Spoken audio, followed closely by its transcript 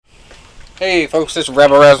Hey folks, this is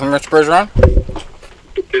Rebel Raz and Rich Bergeron.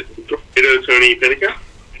 It's Tony Pinnica.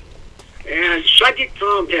 And Psychic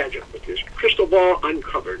Tom Padgett with his crystal ball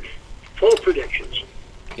uncovered. Full predictions.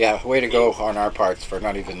 Yeah, way to go on our parts for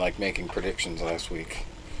not even making predictions last week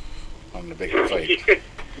on the big fight.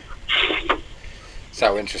 That's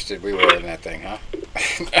how interested we were in that thing, huh?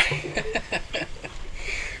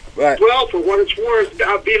 But, well, for what it's worth,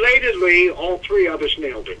 belatedly, all three of us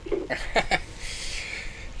nailed it.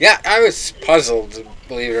 Yeah, I was puzzled,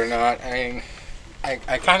 believe it or not. I mean,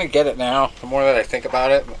 I kind of get it now, the more that I think about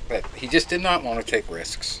it, but he just did not want to take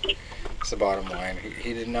risks. That's the bottom line.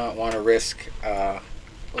 He did not want to risk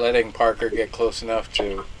letting Parker get close enough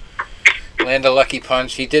to land a lucky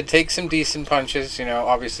punch. He did take some decent punches.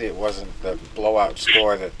 Obviously it wasn't the blowout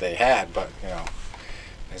score that they had, but,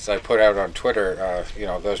 as I put out on Twitter,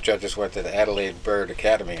 those judges went to the Adelaide Bird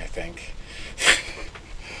Academy, I think.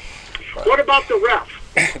 What about the ref?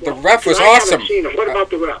 The ref was awesome. What about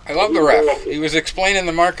the ref? I love the ref. He was explaining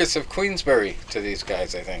the Marquess of Queensberry to these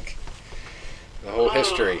guys, I think. The whole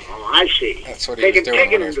history. Oh, I see. That's what he was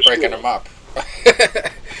doing when he was breaking them up.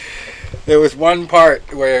 There was one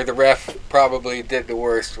part where the ref probably did the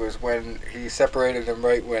worst, was when he separated him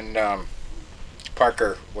right when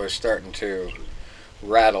Parker was starting to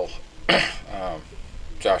rattle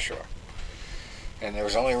Joshua. And there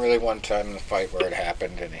was only really one time in the fight where it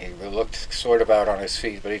happened, and he looked sort of out on his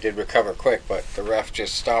feet, but he did recover quick. But the ref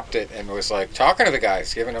just stopped it and was talking to the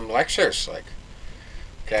guys, giving them lectures.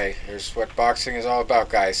 Okay, here's what boxing is all about,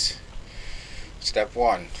 guys. Step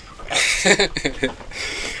one. So in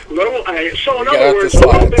other words, a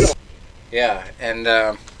little bit of... Yeah,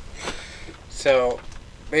 and so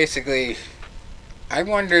basically, I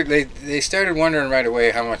wondered. They started wondering right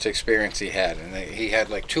away how much experience he had, and he had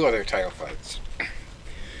 2 other title fights.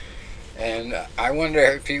 And I wonder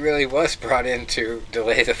if he really was brought in to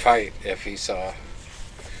delay the fight if he saw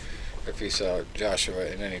Joshua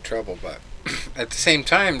in any trouble. But at the same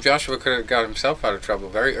time, Joshua could have got himself out of trouble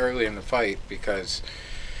very early in the fight, because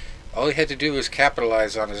all he had to do was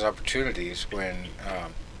capitalize on his opportunities when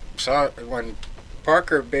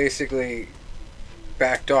Parker basically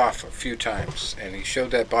backed off a few times, and he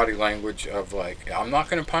showed that body language of I'm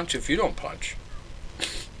not going to punch if you don't punch.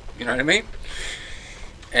 You know what I mean?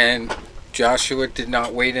 And Joshua did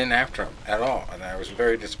not wade in after him at all, and I was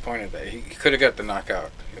very disappointed that he could have got the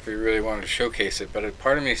knockout if he really wanted to showcase it. But a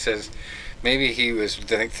part of me says maybe he was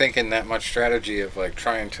thinking that much strategy of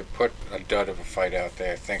trying to put a dud of a fight out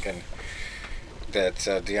there, thinking that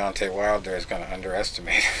Deontay Wilder is going to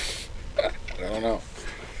underestimate him. I don't know,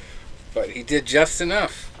 but he did just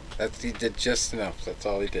enough. That's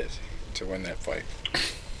all he did to win that fight.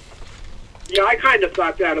 Yeah, I kind of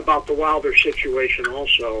thought that about the Wilder situation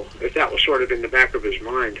also, if that was sort of in the back of his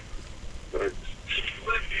mind. But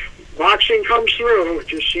boxing comes through. It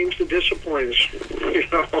just seems to disappoint us.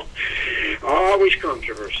 Always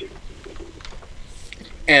controversy.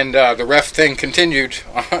 And the ref thing continued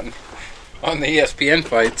on the ESPN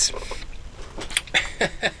fights.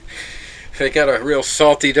 They got a real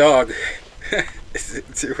salty dog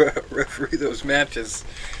to referee those matches.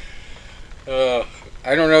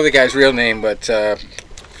 I don't know the guy's real name, but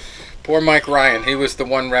poor Mike Ryan, he was the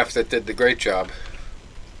one ref that did the great job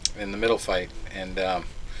in the middle fight, and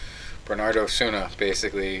Bernardo Suna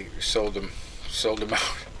basically sold him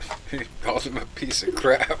out. He called him a piece of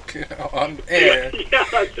crap, on air,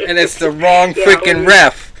 and it's the wrong freaking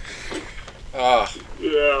ref. Yeah,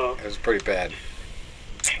 it was pretty bad.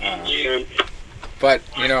 But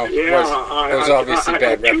it was obviously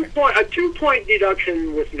bad refing. A 2-point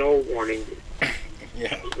deduction with no warning.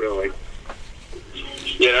 Yeah. Really.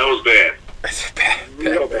 Yeah, that was bad. That's bad.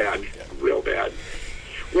 Real bad.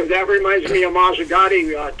 Well, that reminds me of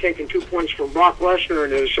Mazzagatti taking 2 points from Brock Lesnar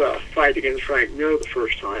in his fight against Frank Mir the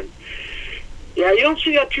first time. Yeah, you don't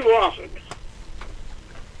see that too often.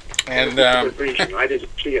 And I didn't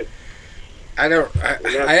see it. I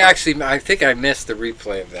think I missed the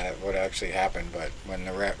replay of that, what actually happened. But when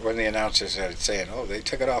the announcers started saying, "Oh, they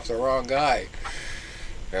took it off the wrong guy,"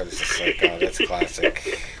 I was just oh, that's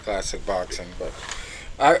classic boxing. But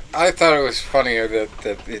I thought it was funnier that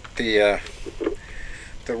the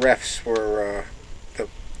refs were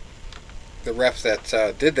the ref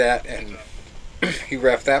that did that, and he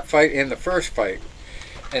reffed that fight and the first fight.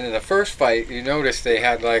 And in the first fight, you notice they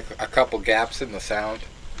had a couple gaps in the sound.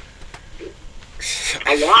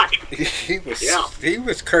 A lot. He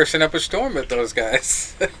was cursing up a storm at those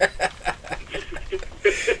guys.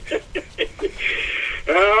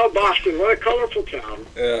 Oh, Boston, what a colorful town.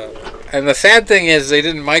 Yeah. And the sad thing is they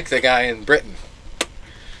didn't mic the guy in Britain.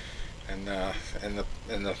 And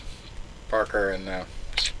the Parker and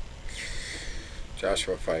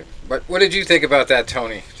Joshua fight. But what did you think about that,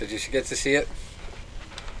 Tony? Did you get to see it?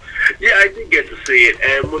 Yeah, I did get to see it,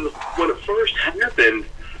 and when it first happened,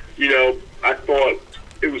 I thought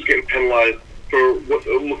it was getting penalized for what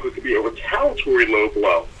looked like to be a retaliatory low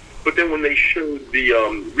blow. But then when they showed the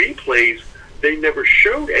replays, they never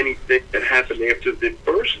showed anything that happened after the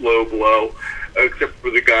first low blow, except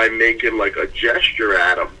for the guy making like a gesture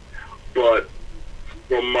at him. But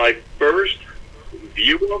from my first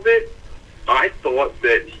view of it, I thought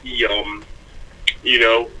that he,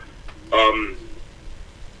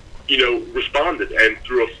 responded and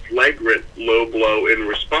threw a flagrant low blow in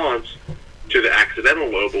response to the accidental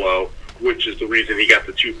low blow, which is the reason he got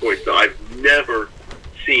the 2 points. So I've never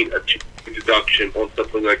seen a 2-point deduction on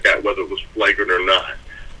something like that, whether it was flagrant or not,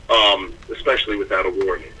 especially without a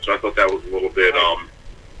warning. So I thought that was a little bit on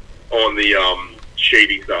the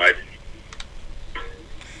shady side.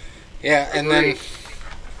 Yeah, and then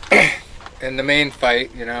in the main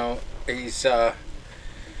fight,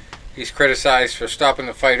 he's criticized for stopping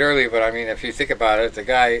the fight early, but I mean, if you think about it, the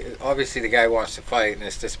guy wants to fight, and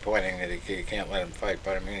it's disappointing that he can't let him fight.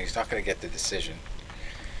 But I mean, he's not going to get the decision.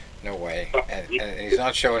 No way. And he's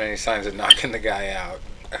not showing any signs of knocking the guy out,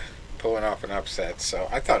 pulling off an upset. So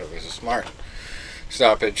I thought it was a smart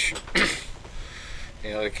stoppage.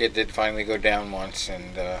 The kid did finally go down once,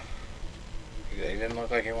 and he didn't look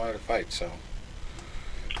like he wanted to fight. So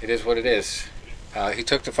it is what it is. He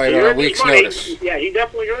took the fight on a week's notice. Yeah, he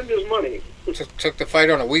definitely earned his money. Took the fight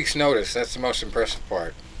on a week's notice. That's the most impressive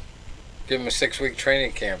part. Give him a 6-week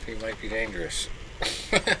training camp. He might be dangerous.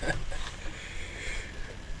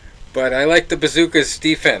 But I like the Bazooka's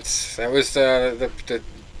defense. That was the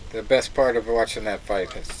best part of watching that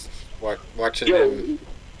fight. It's watching him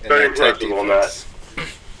in that tight defense.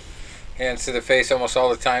 Hands to the face almost all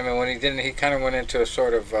the time, and when he didn't, he kind of went into a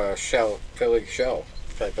sort of Philly shell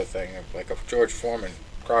type of thing, like a George Foreman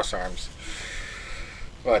cross arms.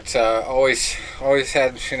 But always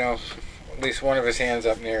had at least one of his hands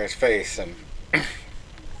up near his face, and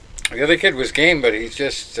the other kid was game, but he's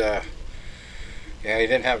just he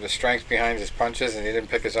didn't have the strength behind his punches, and he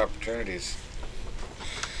didn't pick his opportunities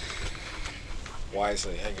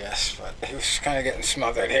wisely, I guess. But he was kind of getting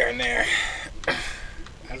smothered here and there.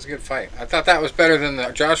 That was a good fight. I thought that was better than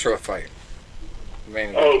the Joshua fight.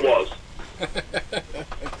 It was.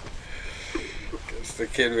 Because the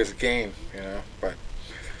kid was game, But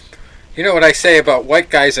you know what I say about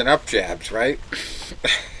white guys and up jabs, right?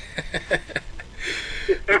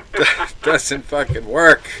 Doesn't fucking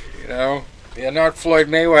work, You're not Floyd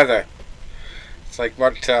Mayweather. It's like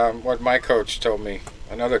what my coach told me.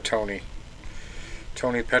 Another Tony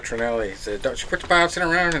Petronelli. He said, "Don't you quit bouncing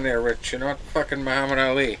around in there, Rich. You're not fucking Muhammad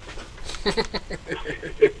Ali."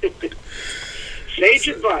 Sage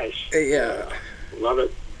advice. Yeah. Love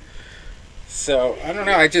it. So, I don't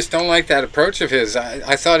know. I just don't like that approach of his.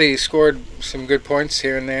 I thought he scored some good points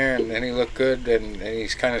here and there, and he looked good, and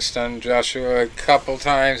he's kind of stunned Joshua a couple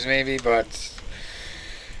times maybe, but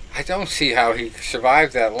I don't see how he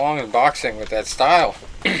survived that long in boxing with that style.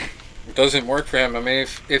 It doesn't work for him. I mean,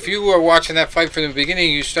 if you were watching that fight from the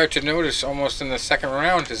beginning, you start to notice almost in the second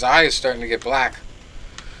round, his eye is starting to get black.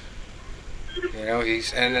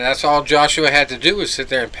 And that's all Joshua had to do was sit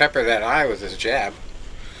there and pepper that eye with his jab.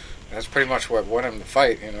 That's pretty much what won him the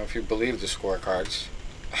fight, if you believe the scorecards.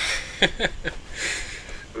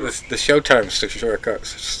 The Showtime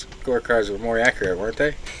scorecards were more accurate, weren't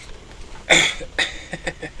they?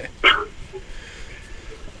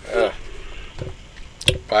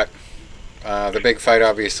 But the big fight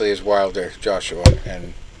obviously is Wilder, Joshua,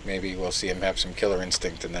 and maybe we'll see him have some killer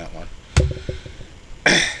instinct in that one.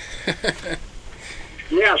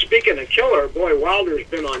 Yeah, speaking of killer, boy, Wilder's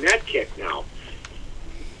been on that kick now.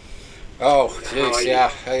 Oh, jeez,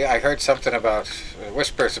 yeah. I heard something about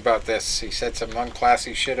whispers about this. He said some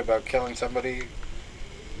unclassy shit about killing somebody.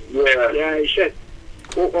 Yeah, he said,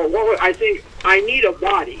 I think, I need a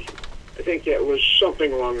body. I think it was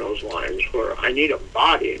something along those lines, where I need a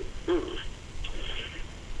body.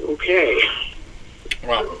 Okay.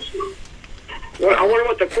 Well, I wonder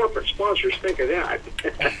what the corporate sponsors think of that.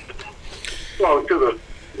 Well, to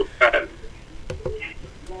the bad.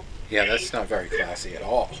 Yeah, that's not very classy at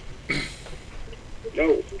all.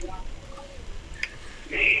 No.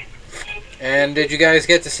 And did you guys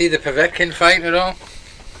get to see the Povetkin fight at all?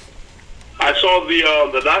 I saw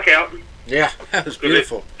the knockout. Yeah, that was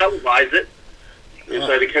beautiful. They televised it. I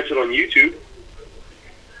decided to catch it on YouTube.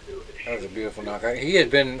 That was a beautiful knockout. He had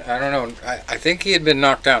been, I don't know, I think he had been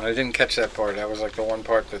knocked down. I didn't catch that part. That was like the one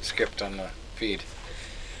part that skipped on the feed.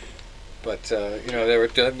 But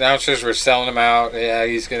the announcers were selling him out. Yeah,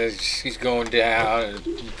 he's going down,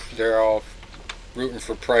 and they're all rooting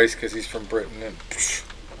for Price because he's from Britain and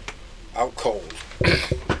out cold.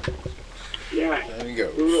 Yeah. There he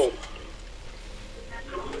goes. Brutal.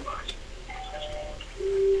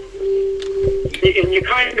 And you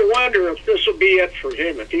kind of wonder if this will be it for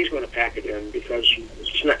him, if he's going to pack it in, because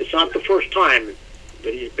it's not the first time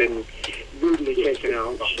that he's been brutally taken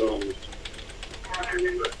out. So.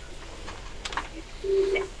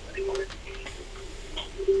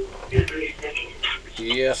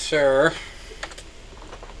 Yes, sir.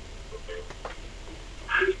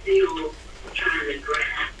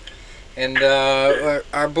 And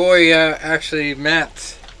our boy, actually,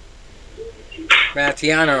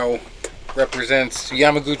 Mattiano represents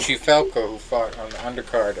Yamaguchi Falco, who fought on the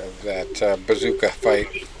undercard of that bazooka fight.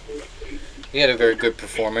 He had a very good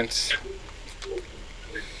performance.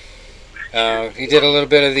 He did a little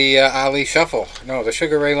bit of the Ali shuffle. No, the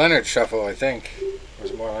Sugar Ray Leonard shuffle, I think.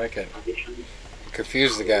 Was more like it.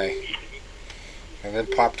 Confused the guy. And then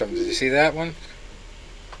popped him. Did you see that one?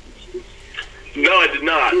 No, I did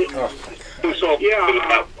not. Oh,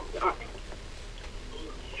 Yeah.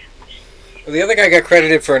 well, the other guy got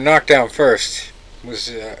credited for a knockdown first. Was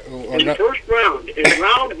In the first round, in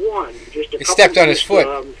round one, just a he stepped on his foot.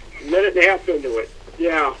 Minute and a half into it.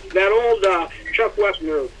 Yeah, that old Chuck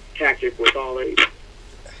Wessner tactic with Ali.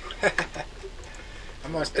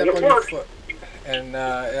 I'm gonna step on your foot, and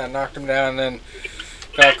yeah, knocked him down. And then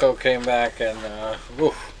Falco came back, and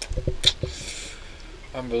woof,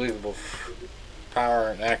 unbelievable power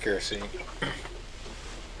and accuracy.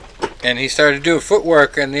 And he started doing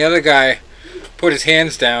footwork, and the other guy put his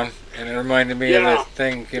hands down, and it reminded me of the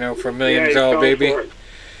thing, from Million Dollar Baby.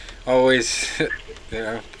 Always,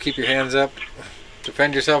 keep your hands up,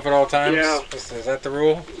 defend yourself at all times. Yeah. Is that the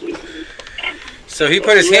rule? So he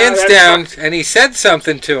put his hands down, and he said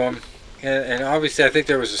something to him, and obviously I think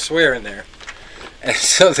there was a swear in there. And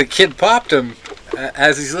so the kid popped him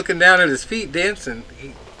as he's looking down at his feet dancing.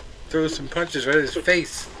 He throws some punches right at his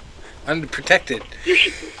face, unprotected.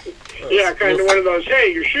 Yeah, kind of one of those,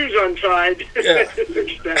 hey, your shoe's untied. Yeah.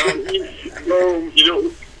 It's down. Boom.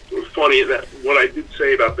 It's funny that what I did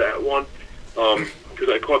say about that one, because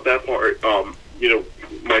I caught that part,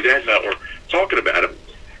 my dad and I were talking about it.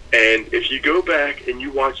 And if you go back and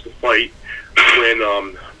you watch the fight when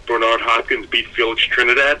Bernard Hopkins beat Felix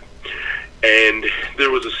Trinidad, and there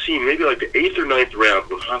was a scene, maybe like the 8th or 9th round,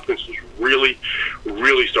 when Hopkins was really,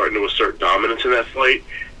 really starting to assert dominance in that fight,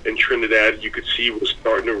 and Trinidad, you could see, was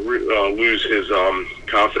starting to lose his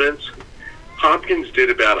confidence. Hopkins did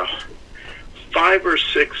about a 5 or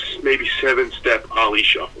 6, maybe 7-step Ali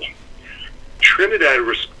shuffle. Trinidad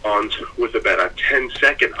responds with about a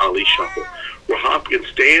 10-second Ali shuffle, where Hopkins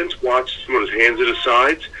stands, watches him with his hands at his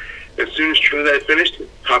sides. As soon as Trinidad finished,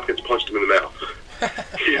 Hopkins punched him in the mouth.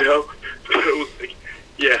 So it was like,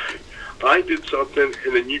 yeah, I did something,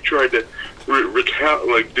 and then you tried to recount,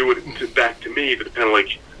 do it back to me, to kind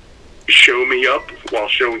of show me up while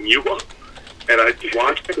showing you up. And I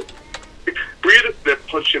watched it, breathe it, then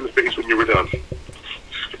punched you in the face when you were done.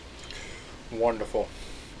 Wonderful.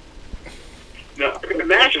 No, The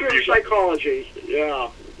master of psychology. Yeah.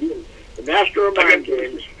 The master of mind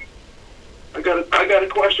games. I got a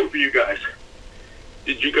question for you guys.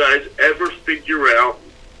 Did you guys ever figure out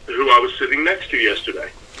who I was sitting next to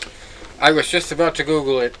yesterday? I was just about to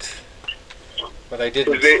Google it, but I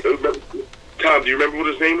didn't. Tom, do you remember what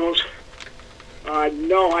his name was?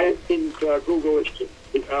 No, I didn't Google it.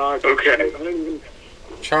 Okay.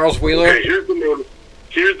 Charles Wheeler? Okay,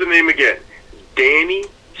 here's the name again. Danny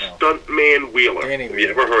Stuntman Wheeler. Danny Have Wheeler. you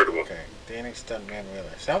ever heard of him? Okay, Danny Stuntman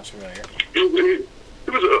Wheeler. Sounds familiar. He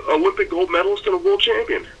was an Olympic gold medalist and a world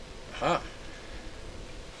champion. Huh.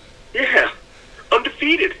 Yeah.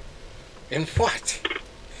 Undefeated. In what?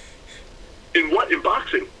 In what? In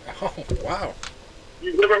boxing. Oh, wow.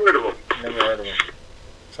 You've never heard of him? Never heard of him.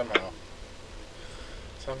 Somehow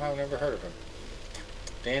never heard of him.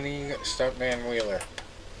 Danny Stuntman Wheeler.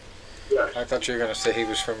 Yeah. I thought you were going to say he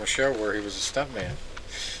was from a show where he was a stuntman.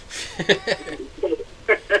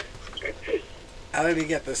 How did he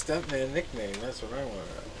get the stuntman nickname? That's what I want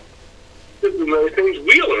to know. His name's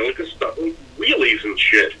Wheeler, like wheelies and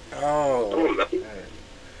shit. Oh.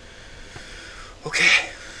 Okay.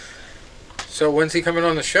 So when's he coming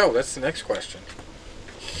on the show? That's the next question.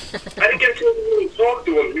 I didn't get to really talk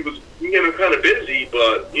to him. He was, kind of busy,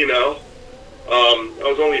 but, I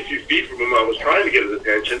was only a few feet from him. I was trying to get his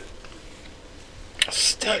attention.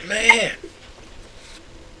 Stuntman.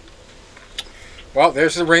 Well,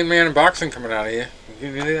 there's the Rain Man in boxing coming out of you.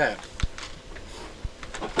 You knew that.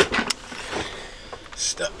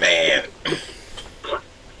 Stuntman.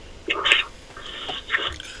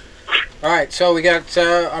 All right, so we got.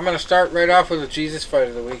 I'm going to start right off with a Jesus fight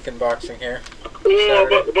of the week in boxing here. Well,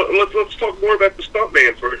 but let's talk more about the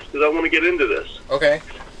stuntman first, because I want to get into this. Okay.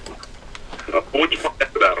 What'd you find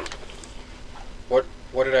out about him?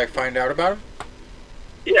 What did I find out about him?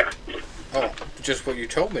 Yeah. Oh, just what you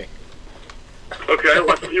told me. Okay,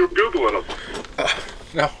 well, I thought you were Googling him.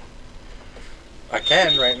 No. I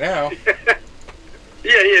can right now.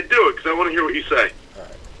 Yeah, do it, because I want to hear what you say. All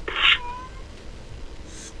right.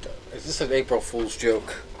 Is this an April Fool's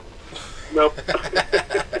joke? Nope.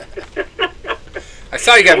 I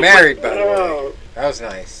saw you got married, by the way. That was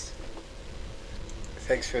nice.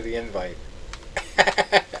 Thanks for the invite.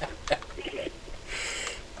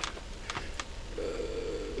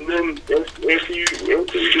 And then after you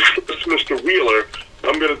discuss Mr. Wheeler,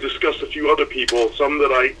 I'm going to discuss a few other people, some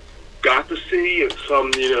that I got to see and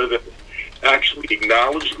some, that actually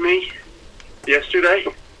acknowledged me yesterday.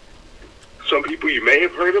 Some people you may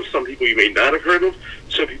have heard of, some people you may not have heard of,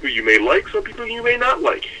 some people you may like, some people you may not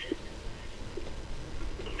like.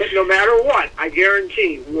 But no matter what, I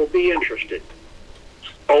guarantee we'll be interested.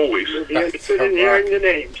 Always. We'll be interested in hearing the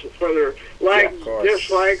names. Whether like,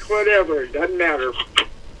 dislike, whatever, it doesn't matter.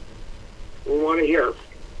 We want to hear.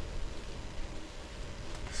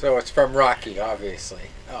 So it's from Rocky, obviously.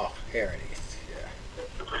 Oh, here it is. Yeah.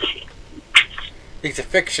 He's a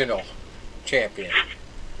fictional champion.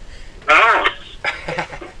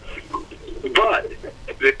 But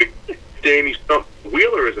Danny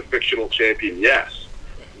Wheeler is a fictional champion, yes.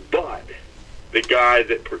 But the guy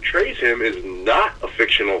that portrays him is not a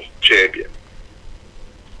fictional champion.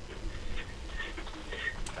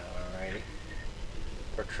 Alrighty.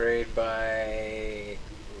 Portrayed by...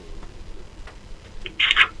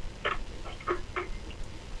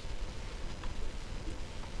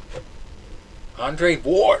 Andre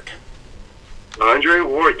Ward. Andre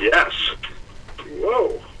Ward, yes.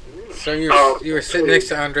 Whoa. So you were sitting next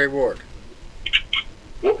to Andre Ward.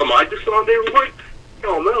 Well, am I just Andre Ward?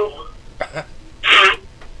 Hell no.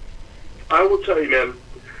 I will tell you, man,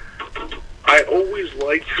 I always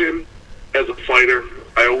liked him as a fighter.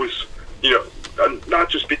 I always, not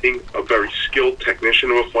just being a very skilled technician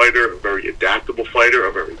of a fighter, a very adaptable fighter,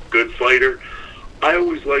 a very good fighter. I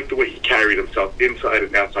always liked the way he carried himself inside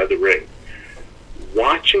and outside the ring.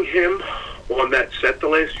 Watching him on that set the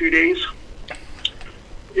last few days,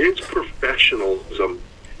 his professionalism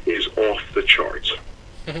is off the charts.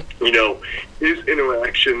 His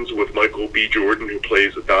interactions with Michael B. Jordan, who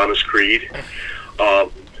plays Adonis Creed,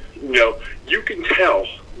 you can tell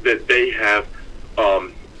that they have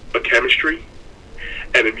a chemistry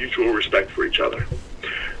and a mutual respect for each other.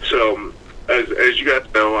 So, as you guys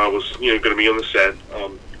know, I was going to be on the set,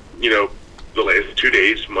 the last 2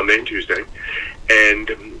 days, Monday and Tuesday,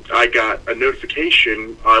 and I got a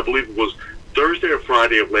notification, I believe it was Thursday or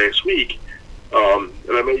Friday of last week, and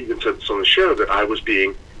I may even said this on the show, that I was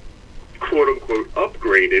being quote-unquote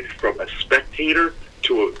upgraded from a spectator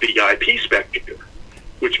to a VIP spectator,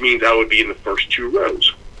 which means I would be in the first 2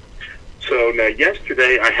 rows. So now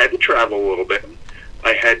yesterday I had to travel a little bit.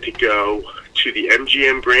 I had to go to the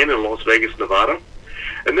MGM Grand in Las Vegas, Nevada,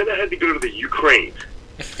 and then I had to go to the Ukraine,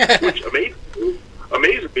 which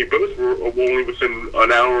amazingly both were only within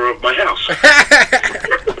an hour of my house.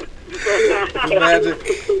 Imagine.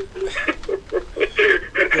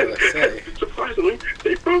 Surprisingly,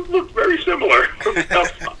 they both look very similar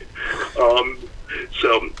outside.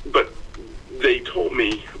 But they told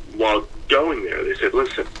me while going there, they said,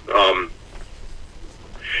 listen,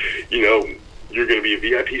 you're going to be a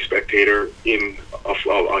VIP spectator in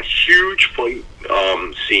a huge fight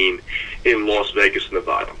scene in Las Vegas,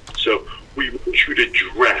 Nevada. So we want you to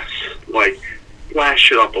dress,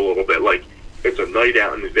 flash it up a little bit, like it's a night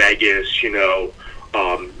out in Vegas,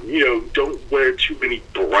 don't wear too many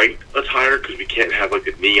bright attire because we can't have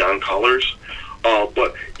the neon colors.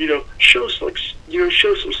 But show some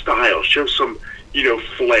style, show some,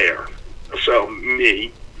 flair. So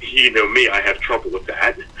me, I have trouble with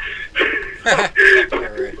that.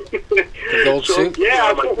 The gold suit?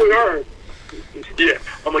 Yeah, that's what we are. Yeah,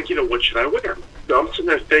 I'm like, what should I wear? So I'm sitting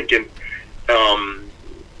there thinking, I'm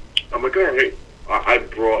like, all right,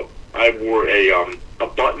 I wore a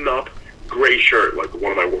button-up gray shirt, like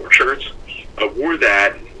one of my work shirts. I wore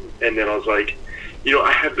that, and then I was like,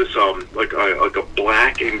 I have this like a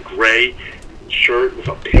black and gray shirt with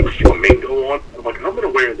a pink flamingo on. I'm like, I'm gonna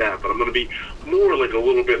wear that, but I'm gonna be more like a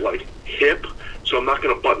little bit like hip. So I'm not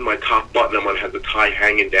gonna button my top button. I'm gonna have the tie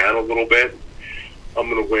hanging down a little bit. I'm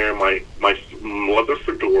gonna wear my leather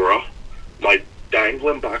fedora, my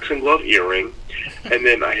dangling boxing glove earring, and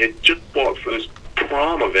then I had just bought for this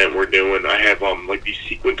prom event we're doing. I have like these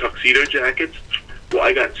sequin tuxedo jackets Well,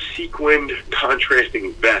 I got sequined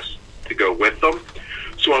contrasting vests to go with them,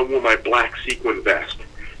 so I wore my black sequin vest.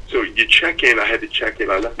 So you check in. I had to check in.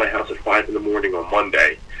 I left my house at 5 in the morning on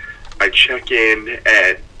Monday. I check in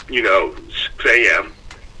at 6 a.m.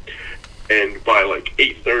 and by like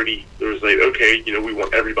 8:30, there was like, okay, we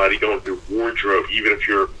want everybody going through wardrobe, even if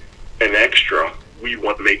you're an extra. We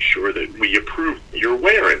want to make sure that we approve what you're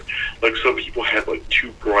wearing. Like some people had like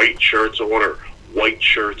too bright shirts on or white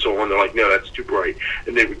shirts on. They're like, no, that's too bright,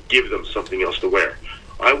 and they would give them something else to wear.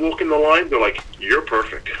 I walk in the line. They're like, you're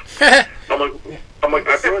perfect. I'm like,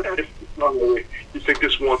 I brought this. You think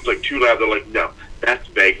this one's like too loud? They're like, no, that's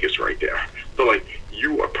Vegas right there. They're like,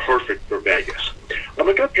 you are perfect for Vegas. I'm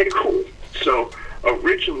like, okay, cool. So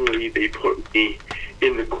originally they put me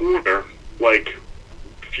in the corner, like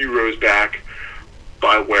a few rows back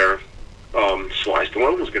by where Sly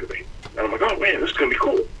Stallone was going to be. And I'm like, oh man, this is going to be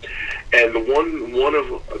cool. And the one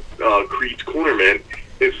of Creed's cornermen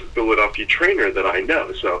is a Philadelphia trainer that I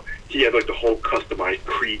know. So he had like the whole customized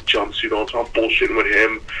Creed jumpsuit on, so I'm bullshitting with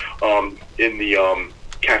him in the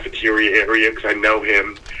cafeteria area because I know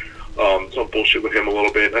him. So I'm bullshitting with him a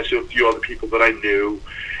little bit. And I see a few other people that I knew.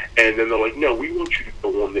 And then they're like, no, we want you to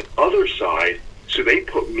go on the other side. So they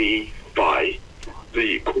put me by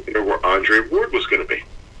the corner where Andre Ward was going to be.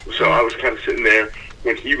 So I was kind of sitting there.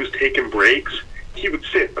 When he was taking breaks, he would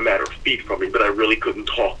sit a matter of feet from me, but I really couldn't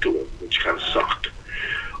talk to him, which kind of sucked.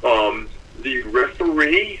 The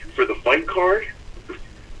referee for the fight card,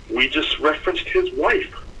 we just referenced his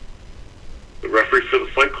wife. The referee for the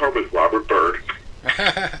fight card was Robert Byrd.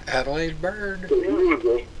 Adelaide Byrd. So he was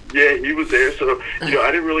there. Yeah, he was there. So,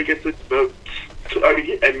 I didn't really get to...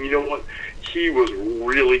 and you know what? He was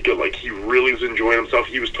really good. Like, he really was enjoying himself.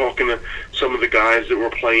 He was talking to some of the guys that were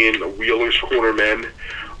playing the Wheeler's cornermen.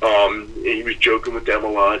 He was joking with them a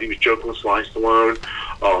lot. He was joking with Sly Stallone.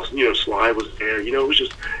 Sly was there. It was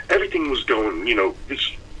just, everything was going, you're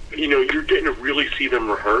getting to really see them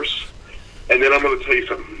rehearse. And then I'm going to tell you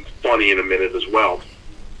something funny in a minute as well.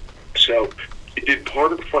 So, they did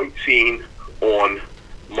part of the fight scene on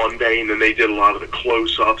Monday, and then they did a lot of the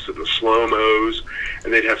close-ups and the slow-mos,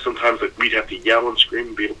 and they'd have sometimes, like, we'd have to yell and scream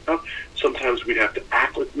and be loud. Sometimes we'd have to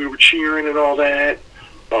act like we were cheering and all that.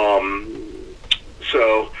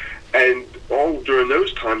 And all during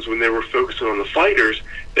those times when they were focusing on the fighters,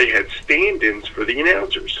 they had stand-ins for the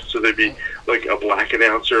announcers. So there'd be, like, a black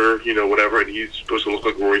announcer, whatever, and he's supposed to look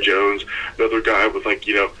like Roy Jones. Another guy with, like,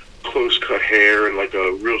 close-cut hair and, like,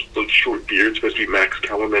 a real, like, short beard, supposed to be Max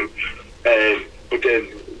Kellerman. But then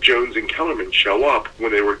Jones and Kellerman show up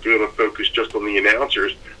when they were going to focus just on the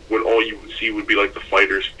announcers, when all you would see would be, like, the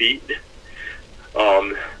fighters' feet.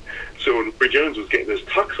 So when Roy Jones was getting his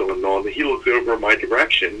tux on, he looked over in my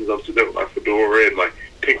direction. He was sitting there with my fedora and my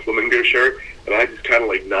pink flamingo shirt, and I just kind of,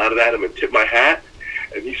 like, nodded at him and tipped my hat,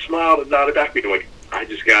 and he smiled and nodded back at me, like, I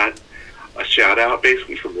just got a shout-out,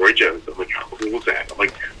 basically, from Roy Jones. I'm like, how cool was that? I'm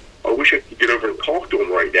like, I wish I could get over and talk to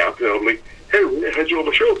him right now, because I'm like, hey, I had you on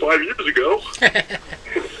the show 5 years ago.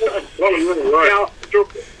 Now,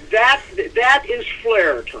 that is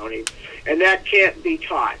flair, Tony, and that can't be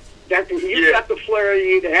taught. You've got the flair.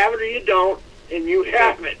 You either have it or you don't, and you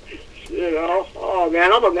have it. Oh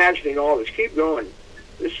man, I'm imagining all this. Keep going.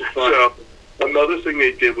 This is fun. So another thing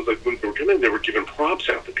they did was, like, when they were coming in, they were giving props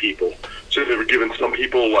out to people. So they were giving some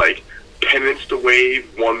people, like, pennants to wave.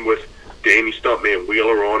 One with Danny Stuntman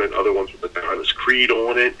Wheeler on it, other ones with the Appollo Creed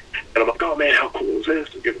on it. And I'm like, oh man, how cool is this?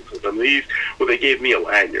 They're giving some of these. Well, they gave me a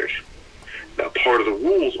lanyard. Now, part of the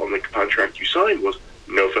rules on the contract you signed was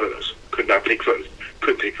no photos. Could not take photos.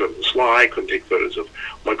 Couldn't take photos of Sly, couldn't take photos of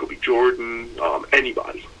Michael B. Jordan,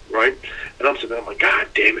 anybody, right? And I'm sitting there, I'm like, God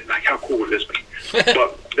damn it, like, how cool would this be?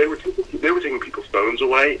 But they were taking people's phones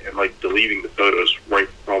away and, like, deleting the photos right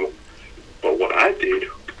from them. But what I did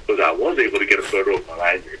was I was able to get a photo of my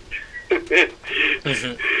lanyard.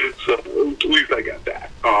 So at least I got that.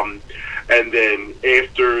 And then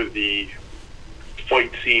after the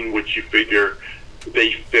fight scene, which you figure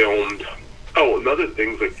they filmed. Oh, another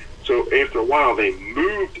thing, like, so after a while, they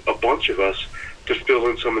moved a bunch of us to fill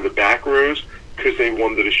in some of the back rows because they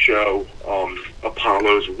wanted to show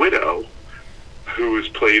Apollo's widow, who is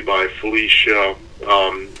played by Felicia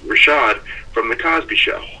Rashad from The Cosby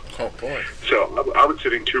Show. Oh, boy. So I was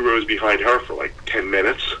sitting 2 rows behind her for like 10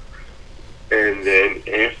 minutes. And then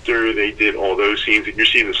after they did all those scenes, and you're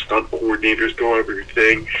seeing the stunt coordinators go over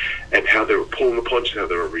everything and how they were pulling the punches, how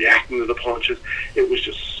they were reacting to the punches, it was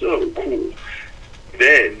just so cool.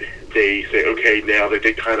 Then they say, okay, now that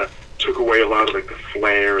they kind of took away a lot of, like, the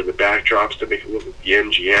flair and the backdrops to make it look like the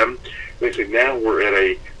MGM, they say now we're at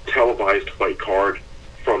a televised fight card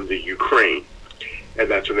from the Ukraine.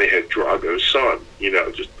 and that's when they had Drago's son,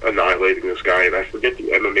 just annihilating this guy, and I forget the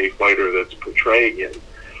MMA fighter that's portraying him.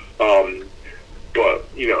 But,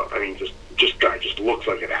 guy just looks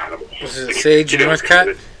like an animal. Is it Sage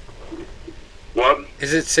Northcutt? What?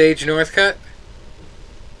 Is it Sage Northcutt?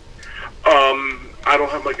 I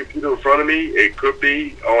don't have my computer in front of me. It could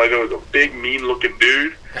be. All I know is a big, mean-looking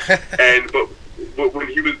dude. But when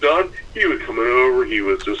he was done, he was coming over. He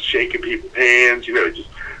was just shaking people's hands. Just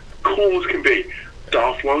cool as can be.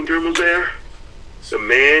 Dolph Lundgren was there. The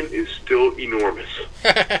man is still enormous.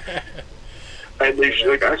 And I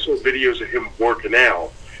saw videos of him working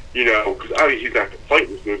out. Because obviously he's not going to fight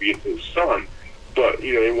in this movie. It's his son. But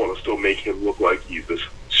they want to still make him look like he's this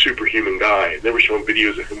superhuman guy. And they were showing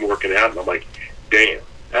videos of him working out, and I'm like, damn,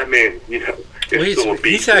 that man, is still a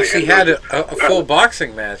beast. He's actually had a full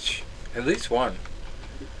boxing match, at least one.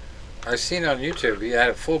 I've seen on YouTube he had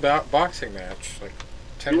a full boxing match, like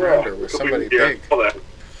 10-rounder with somebody big. But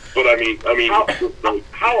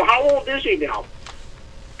how old is he now?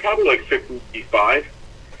 Probably like 55.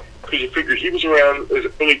 Because you figure he was around his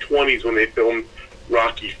early 20s when they filmed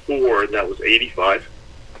Rocky 4, and that was 85.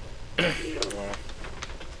 Wow.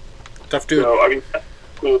 Tough dude. So, that's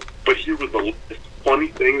cool. But here was the funny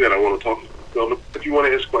thing that I want to talk about. If you want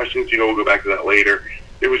to ask questions, we'll go back to that later.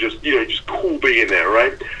 It was just, just cool being there,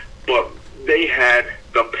 right? But they had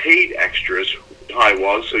the paid extras. I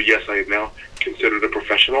was, so yes, I am now considered a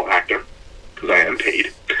professional actor because I am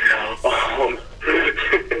paid.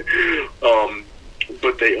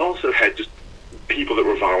 But they also had just people that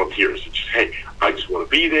were volunteers. Just, hey, I just want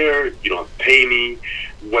to be there. You don't have to pay me,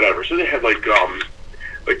 whatever. So they had like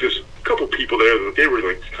this couple people there that they were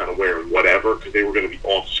like kind of wearing whatever because they were going to be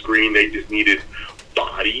off screen. They just needed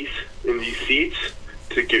bodies in these seats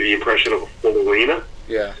to give the impression of a full arena.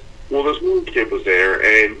 Yeah. Well, this one kid was there,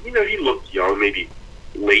 and he looked young, maybe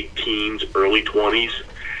late teens, early 20s,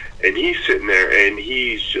 and he's sitting there and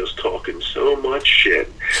he's just talking so much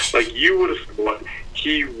shit. Like you would have thought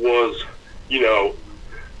he was,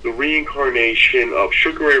 the reincarnation of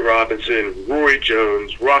Sugar Ray Robinson, Roy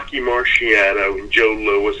Jones, Rocky Marciano, and Joe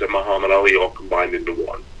Louis and Muhammad Ali all combined into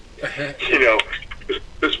one.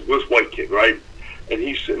 This white kid, right? And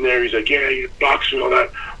he's sitting there, he's like, yeah, you're boxing, all that.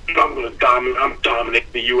 I'm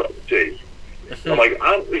dominating the UFC. I'm like,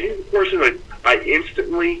 he's the person that I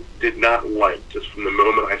instantly did not like just from the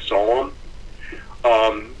moment I saw him.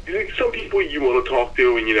 Some people you want to talk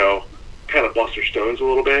to and, kind of bust their stones a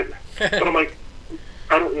little bit. But I'm like,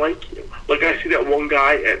 I don't like you. Like, I see that one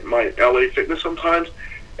guy at my LA Fitness sometimes,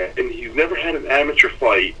 and he's never had an amateur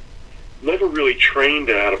fight, never really trained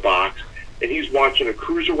how to box, and he's watching a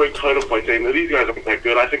cruiserweight title fight saying, no, these guys aren't that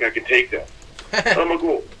good, I think I can take them. And I'm like,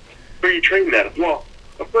 well, where are you training at? Well,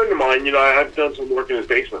 a friend of mine, I've done some work in his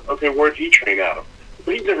basement. Okay, where'd he train out of?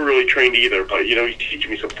 Well, he's never really trained either, but, he's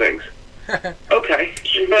teaching me some things. Okay,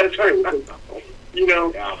 that's right.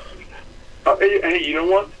 Hey, you know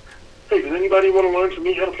what? Hey, does anybody want to learn from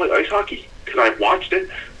me how to play ice hockey? Because I've watched it.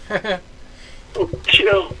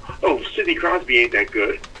 Sidney Crosby ain't that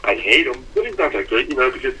good. I hate him, but he's not that good,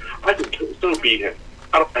 because I can still beat him.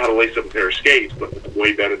 I don't know how to lace up a pair of skates, but I'm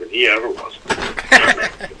way better than he ever was.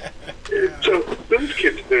 So those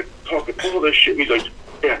kids, they're talking all this shit, and he's like,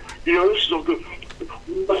 yeah, this is all good.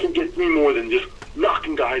 Nothing gets me more than just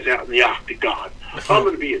knocking guys out in the octagon. I'm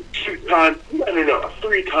going to be a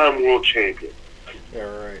three-time world champion. Yeah,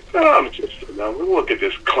 right. I'm just, look at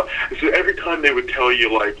this. So every time they would tell you,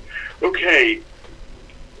 like, okay,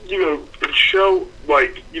 show,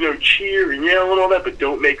 like, cheer and yell and all that, but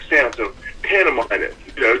don't make sound. So pantomime it,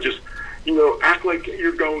 just, act like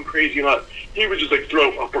you're going crazy and all. He would just, like,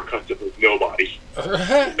 throw uppercuts at like nobody. And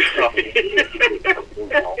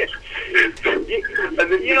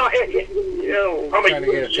then, I'm like,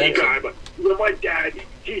 a guy, but, my dad,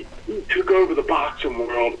 he took over the boxing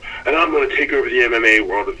world, and I'm going to take over the MMA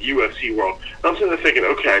world, the UFC world. And I'm sitting there thinking,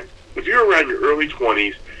 okay, if you're around your early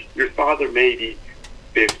 20s, your father maybe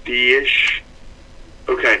 50-ish.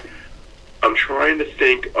 Okay, I'm trying to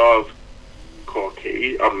think of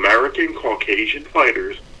American Caucasian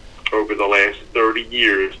fighters over the last 30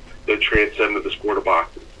 years that transcended the sport of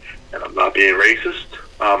boxing. And I'm not being racist.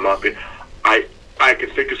 I can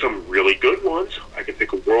think of some really good ones. I can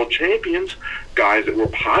think of world champions, guys that were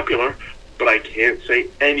popular, but I can't say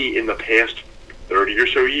any in the past 30 or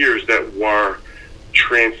so years that were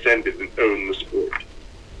transcended and owned the sport.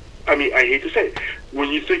 I mean, I hate to say it. When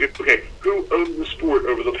you think of, okay, who owned the sport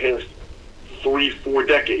over the past 3-4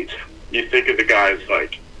 decades? You think of the guys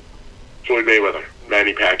like Floyd Mayweather,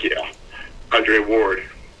 Manny Pacquiao, Andre Ward.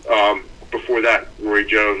 Before that, Roy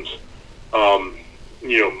Jones,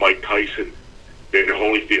 Mike Tyson, Vander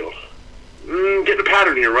Holyfield. Getting a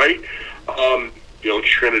pattern here, right? Young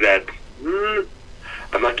Trinidad.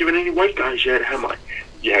 I'm not giving any white guys yet, am I?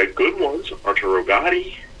 You had good ones. Arturo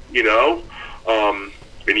Gatti,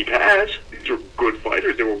 Vinny Paz. These were good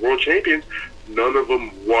fighters. They were world champions. None of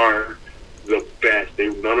them were the best.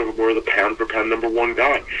 None of them were the pound-for-pound number one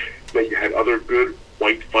guy. But you had other good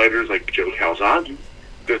white fighters like Joe Calzaghe.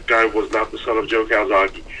 This guy was not the son of Joe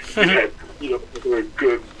Calzaghe. You had, other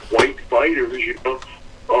good white fighters,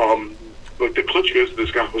 like the Klitschko's.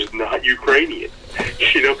 This guy was not Ukrainian.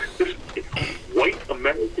 This white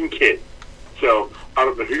American kid. So, I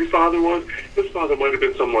don't know who your father was. His father might have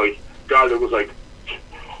been some, guy that was, our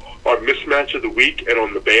mismatch of the week, and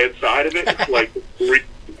on the bad side of it, like the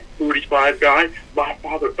 45 guy. My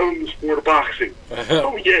father owned the sport of boxing.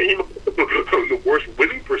 Oh, yeah, he owned the worst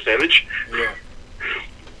winning percentage. Yeah.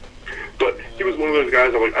 But he was one of those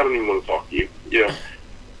guys I'm like, I don't even want to talk to you.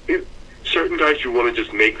 Certain guys, you want to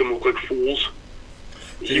just make them look like fools.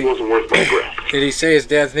 He wasn't worth my breath. Did he say his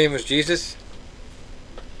dad's name was Jesus?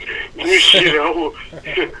 Very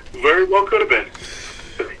well could have been.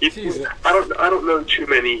 I don't know too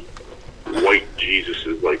many white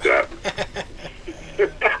Jesuses like that.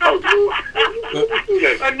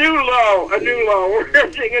 A new low. We're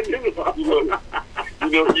hitting a new low.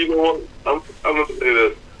 You know what? I'm gonna say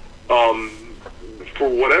this. For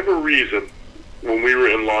whatever reason, when we were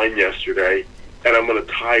in line yesterday, and I'm gonna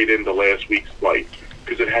tie it into last week's fight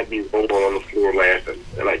because it had me rolling on the floor laughing,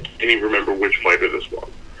 and I can't even remember which fighter this was.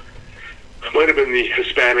 It might have been the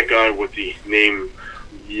Hispanic guy with the name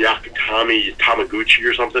Tamaguchi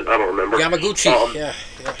or something. I don't remember. Yamaguchi. Yeah,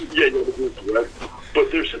 Yamaguchi, right? But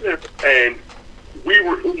they're sitting there, and we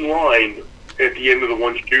were in line at the end of the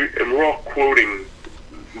one shoot, and we're all quoting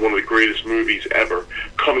one of the greatest movies ever,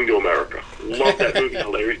 Coming to America. Love that movie,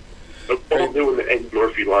 hilarious. I'm all doing the Eddie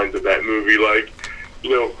Murphy lines of that movie,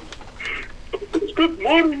 it's good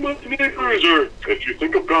morning, my neighbors, or if you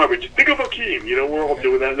think of garbage, think of Akeem. We're all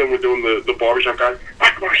doing that, and then we're doing the barbershop guy,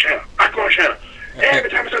 Akbar Shanna. Every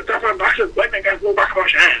time I start talking about boxing, white man guys go Akbar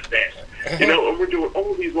Shanna. And we're doing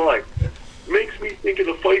all these lines. Makes me think of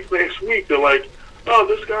the fights last week. They're like, oh,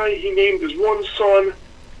 this guy, he named his one son,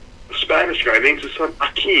 a Spanish guy, names his son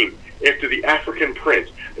Akeem, after the African prince.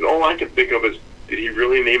 And all I can think of is, did he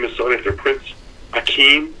really name his son after Prince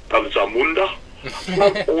Akeem of Zamunda?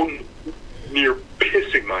 I'm near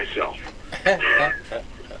pissing myself.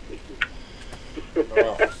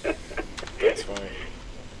 Wow. That's funny.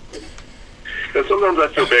 And sometimes I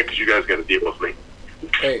feel bad because you guys got to deal with me.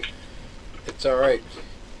 Hey, it's all right.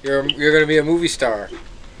 You're going to be a movie star.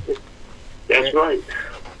 That's right.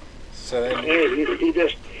 So then, Hey,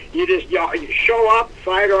 you show up,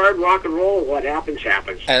 fight hard, rock and roll. What happens,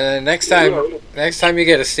 happens. and then next time you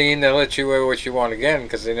get a scene, they'll let you wear what you want again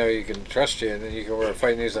because they know you can trust you, and then you can wear a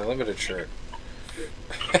Fight News Unlimited shirt.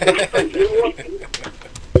 Here's the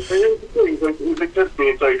thing,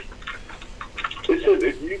 it's like, they said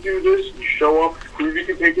if you do this, you show up, prove you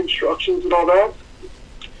can take instructions and all that,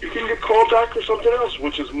 you can get called back for something else,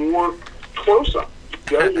 which is more close-up.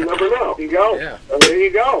 You never know. There you go. Yeah. And there you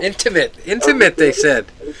go. Intimate, they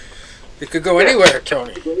said. You could go anywhere,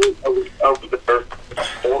 Tony. I was there.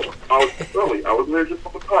 I was early. I was there just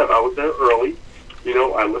all the time. I was there early.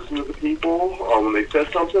 I listened to the people. When they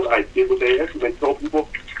said something, I did what they asked. When they told people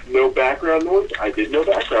no background noise, I did no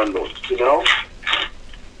background noise.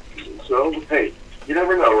 So, hey, you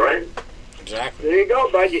never know, right? Exactly. There you go,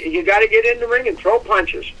 bud. You got to get in the ring and throw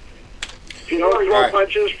punches. If you don't throw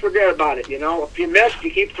punches, forget about it. If you miss,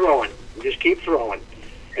 you keep throwing. You just keep throwing.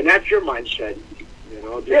 And that's your mindset.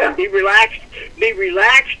 Just be relaxed. Be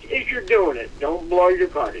relaxed as you're doing it. Don't blow your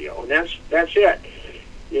cardio. And that's it.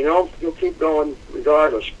 You'll keep going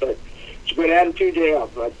regardless. But it's a good attitude to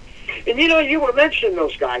have, bud. And you were mentioning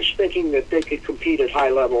those guys thinking that they could compete at high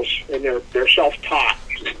levels, and they're self-taught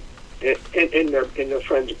in their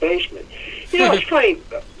friend's basement. It's funny.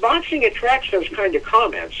 Boxing attracts those kind of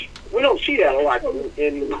comments. We don't see that a lot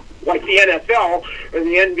in like the NFL or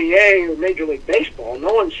the NBA or Major League Baseball.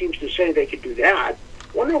 No one seems to say they could do that.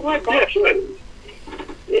 Wonder why boxing?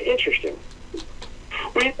 Interesting.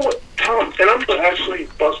 Well, you know what, Tom, and I'm going to actually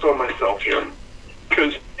bust on myself here.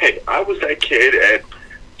 Because, hey, I was that kid at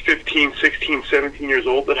 15, 16, 17 years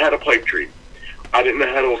old that had a pipe dream. I didn't know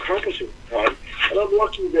how to accomplish it at the time. And I'm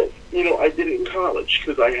lucky that, I did it in college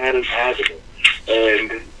because I had an avenue.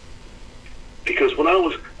 And because when I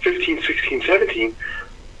was 15, 16, 17,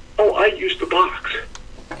 I used to box.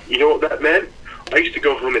 You know what that meant? I used to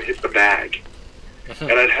go home and hit the bag.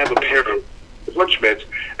 And I'd have a pair of punch mitts,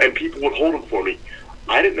 and people would hold them for me.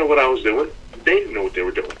 I didn't know what I was doing. They didn't know what they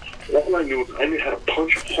were doing. All I knew was I knew how to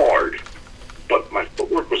punch hard but my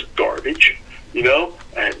footwork was garbage. You know,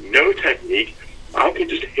 I had no technique. I could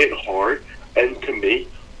just hit hard, and to me,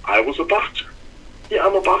 I was a boxer. Yeah,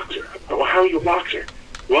 I'm a boxer. Well, how are you a boxer?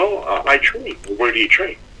 Well, I train. Well, where do you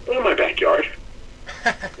train? Well, in my backyard.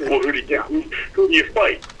 Well, who do you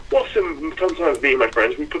fight? Well, sometimes me and my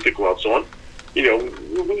friends, we put the gloves on. You know,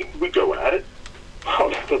 we go at it. Oh,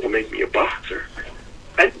 that doesn't make me a boxer.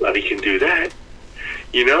 Anybody can do that.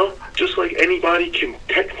 You know, just like anybody can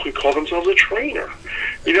technically call themselves a trainer.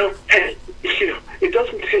 You know, hey, you know, it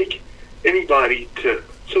doesn't take anybody to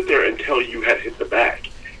sit there and tell you how to hit the bag.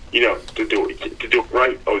 You know, to do it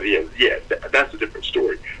right. Oh, yeah, that's a different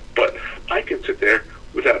story. But I can sit there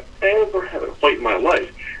without ever having a fight in my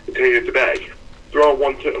life and tell you hit the bag. Throw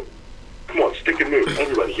 1-2. Come on, stick and move.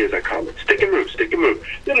 Everybody hears that comment. Stick and move, stick and move.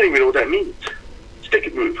 They don't even know what that means. Stick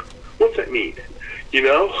and move. What's that mean? You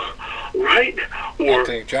know, right? Or I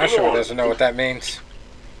think Joshua doesn't know what that means.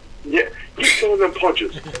 Yeah, keep throwing them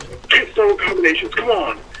punches. Keep throwing combinations. Come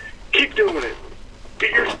on, keep doing it.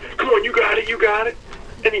 Come on, you got it. You got it.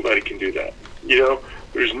 Anybody can do that. You know,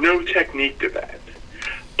 there's no technique to that.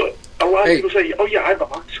 But a lot of people say, "Oh yeah, I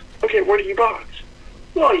box." Okay, where do you box?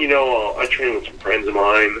 Well, you know, I train with some friends of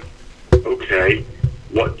mine. Okay,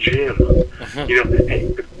 what gym? You know,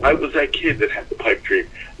 hey, I was that kid that had the pipe dream,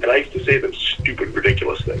 and I used to say them stupid,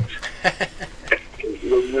 ridiculous things.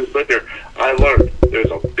 But I learned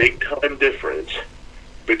there's a big time difference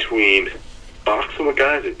between boxing with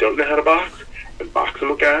guys that don't know how to box and boxing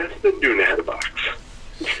with guys that do know how to box.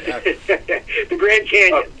 The Grand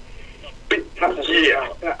Canyon.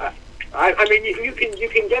 Yeah. I mean, you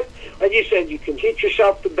can get, like you said, you can teach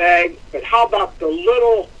yourself the bag, but how about the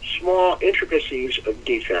little small intricacies of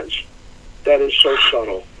defense? That is so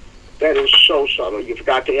subtle. That is so subtle. You've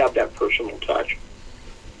got to have that personal touch.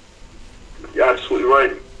 You're absolutely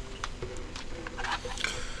right.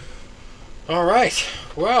 All right.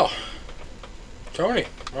 Well, Tony,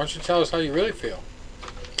 why don't you tell us how you really feel?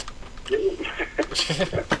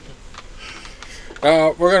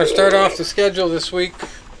 We're going to start off the schedule this week.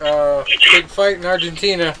 Big fight in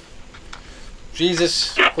Argentina.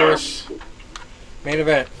 Jesus, of course. Main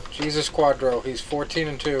event. Jesus Quadro. He's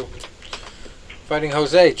 14-2. Fighting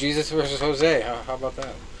Jose. Jesus versus Jose. How about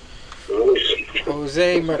that?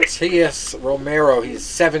 Jose Matias Romero. He's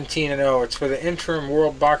 17-0. It's for the interim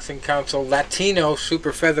World Boxing Council Latino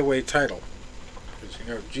Super Featherweight title. Because you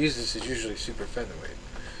know Jesus is usually super featherweight.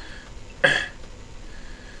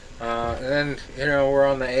 And then you know we're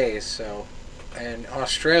on the A's. So, in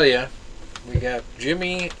Australia, we got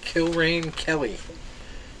Jimmy Kilrain Kelly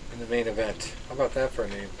in the main event. How about that for a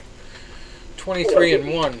name?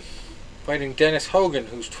 23-1. Fighting Dennis Hogan,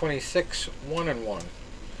 who's 26-1-1.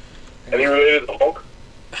 Any related to Hulk?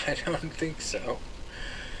 I don't think so.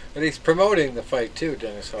 But he's promoting the fight too,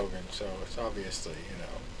 Dennis Hogan, so it's obviously, you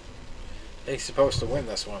know, he's supposed to win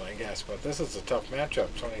this one, I guess. But this is a tough matchup,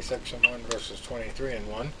 26-1 versus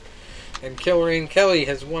 23-1. And Kilrain Kelly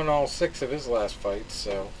has won all 6 of his last fights,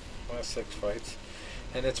 so last 6 fights.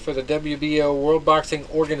 And it's for the WBO World Boxing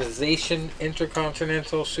Organization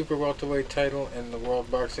Intercontinental Super Welterweight title and the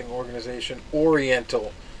World Boxing Organization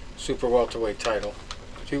Oriental Super Welterweight title.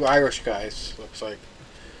 2 Irish guys, looks like,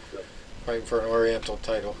 fighting for an Oriental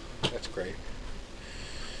title. That's great.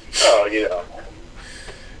 Oh, yeah.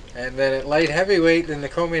 And then at light heavyweight in the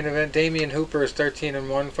co-main event, Damian Hooper is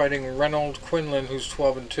 13-1, fighting Reynold Quinlan, who's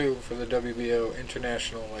 12-2 for the WBO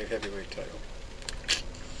International Light Heavyweight title.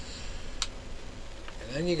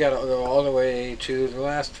 And then you got to go all the way to the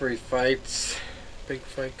last 3 fights, big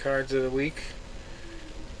fight cards of the week.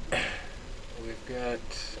 We've got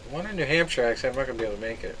one in New Hampshire. Actually, I'm not going to be able to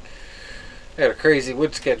make it. I had a crazy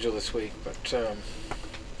wood schedule this week, but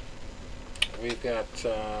we've got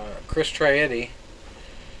Chris Trietti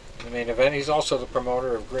in the main event. He's also the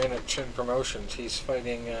promoter of Granite Chin Promotions. He's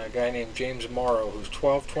fighting a guy named James Morrow, who's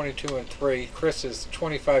 12-22-3. Chris is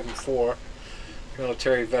 25-4,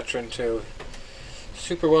 military veteran too.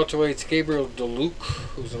 Super welterweights Gabriel DeLuc,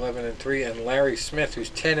 who's 11-3, and Larry Smith, who's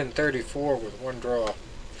 10-34 with 1 draw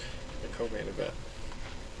in the co-main event.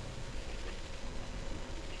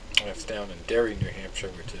 That's down in Derry, New Hampshire,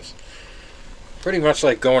 which is pretty much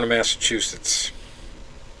like going to Massachusetts.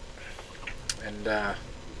 And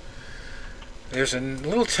there's a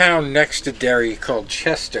little town next to Derry called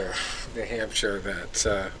Chester, New Hampshire,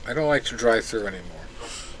 that I don't like to drive through anymore.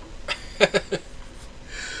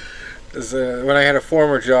 When I had a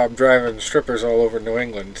former job driving strippers all over New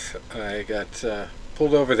England, I got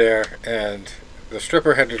pulled over there, and the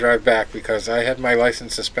stripper had to drive back because I had my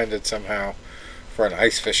license suspended somehow for an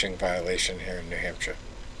ice fishing violation here in New Hampshire.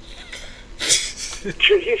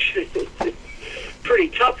 Pretty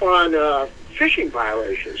tough on fishing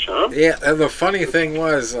violations, huh? Yeah, and the funny thing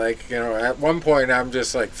was, like, you know, at one point I'm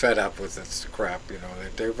just like fed up with this crap. You know,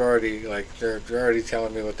 they've already they're already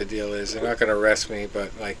telling me what the deal is. They're not going to arrest me,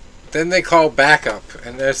 but like then they call backup,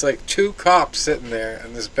 and there's like 2 cops sitting there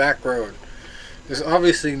on this back road. There's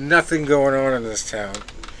obviously nothing going on in this town,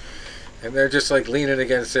 and they're just like leaning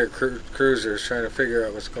against their cruisers trying to figure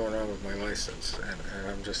out what's going on with my license. And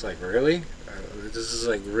I'm just like, really? This is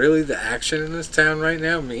like really the action in this town right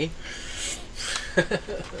now? Me? It's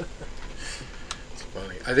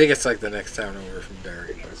funny. I think it's like the next town over from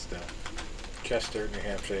Derry, but still. Chester, New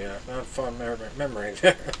Hampshire, yeah. Not a fun memory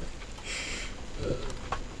there.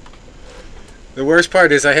 The worst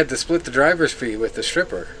part is I had to split the driver's fee with the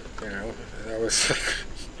stripper, you know. That was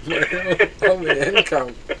like my only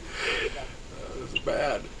income. That was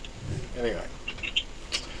bad. Anyway.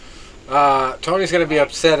 Tony's going to be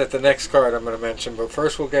upset at the next card I'm going to mention, but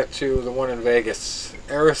first we'll get to the one in Vegas.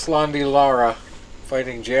 Arislandi Lara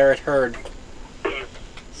fighting Jarrett Hurd.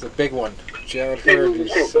 It's a big one. Jarrett Hurd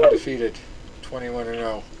is undefeated,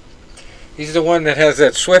 21-0. He's the one that has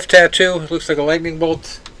that Swift tattoo. It looks like a lightning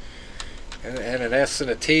bolt. And an S and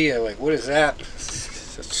a T. I'm like, what is that?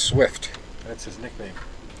 It's Swift. That's his nickname.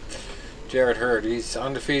 Jarrett Hurd. He's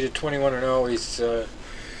undefeated, 21-0.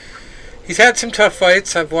 He's had some tough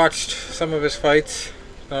fights. I've watched some of his fights.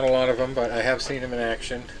 Not a lot of them, but I have seen him in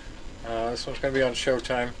action. This one's going to be on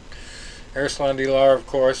Showtime. Arislandi Lara, of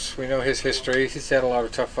course. We know his history. He's had a lot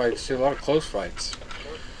of tough fights, too. A lot of close fights.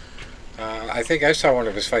 I think I saw one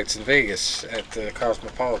of his fights in Vegas at the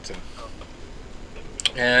Cosmopolitan.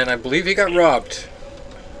 And I believe he got robbed,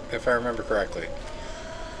 if I remember correctly.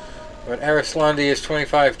 But Arislandi is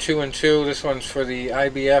 25-2-2. This one's for the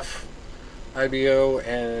IBF, IBO,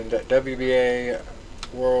 and WBA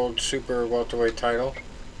World Super Welterweight title.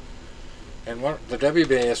 And the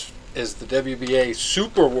WBA is the WBA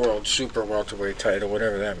Super World Super Welterweight title,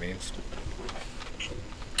 whatever that means.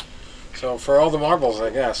 So for all the marbles, I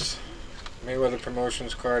guess. Mayweather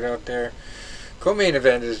Promotions card out there. Co-main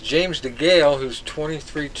event is James DeGale, who's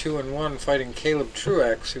 23-2-1, fighting Caleb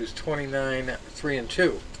Truex, who's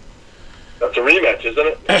 29-3-2. That's a rematch, isn't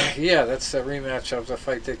it? Yeah, that's a rematch of the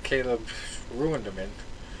fight that Caleb ruined him in.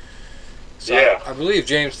 So yeah. I believe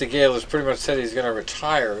James DeGale has pretty much said he's going to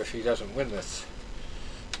retire if he doesn't win this.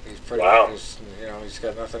 He's pretty wow. He's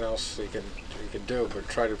got nothing else he can do but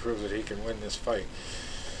try to prove that he can win this fight.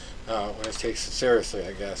 When he takes it seriously,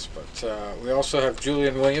 I guess. But we also have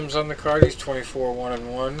Julian Williams on the card. He's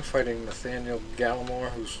 24-1-1, fighting Nathaniel Gallimore,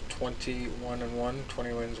 who's 21-1,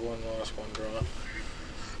 20 wins, 1 loss, 1 draw.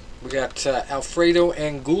 We got Alfredo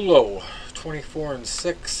Angulo,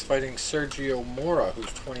 24-6, fighting Sergio Mora, who's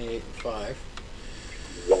 28-5.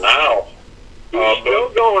 Wow. He's still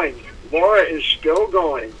going. Mora is still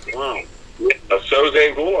going. Wow. So's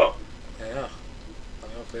Angulo. Yeah.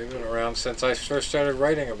 They've been around since I first started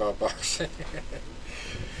writing about boxing.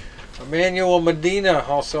 Emmanuel Medina,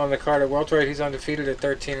 also on the card at welterweight. He's undefeated at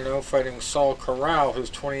 13-0, fighting Saul Corral, who's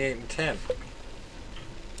 28-10.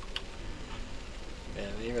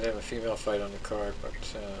 And they even have a female fight on the card, but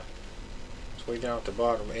it's way down at the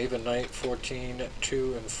bottom. Ava Knight, 14-2-4 at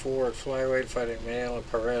flyweight, fighting Mayela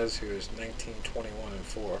Perez, who is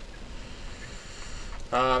 19-21-4.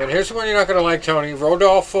 And here's the one you're not going to like, Tony.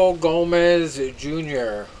 Rodolfo Gomez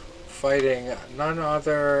Jr. fighting none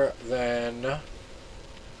other than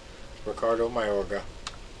Ricardo Mayorga.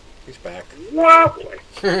 He's back. Wow.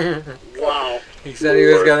 Wow. He said he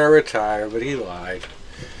was going to retire, but he lied.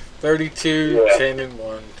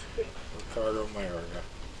 32-10-1. Ricardo Mayorga.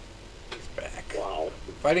 He's back. Wow.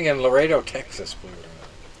 Fighting in Laredo, Texas, believe it or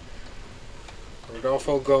not.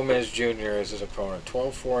 Rodolfo Gomez Jr. is his opponent.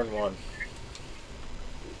 12-4-1.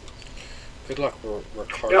 Good luck,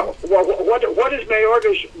 Ricardo. Now, what is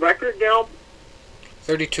Mayorga's record now?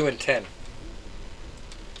 32-10.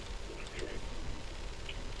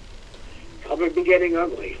 Probably getting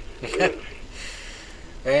ugly.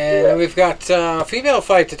 And we've got a female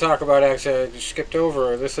fight to talk about, actually. I just skipped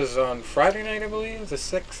over. This is on Friday night, I believe, the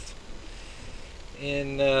 6th,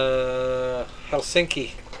 in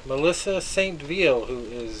Helsinki. Melissa St. Viel, who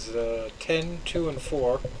is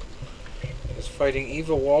 10-2-4. is fighting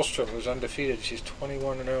Eva Wallstrom, who's undefeated. She's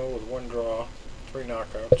 21-0 with 1 draw, 3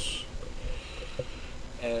 knockouts.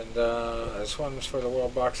 And this one's for the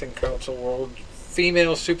World Boxing Council World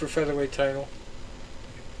Female Super Featherweight title.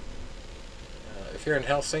 If you're in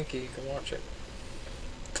Helsinki, you can watch it.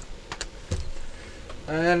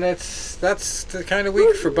 And that's the kind of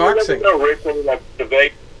week for boxing. No, right from like the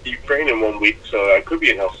Vegas, Ukraine in 1 week, so I could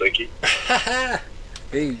be in Helsinki.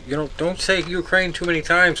 Hey, don't say Ukraine too many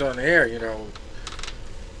times on the air, You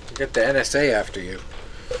get the NSA after you.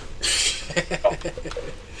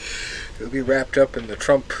 He'll be wrapped up in the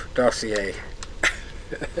Trump dossier.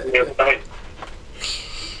 Yeah, right.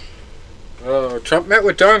 Trump met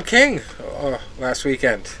with Don King last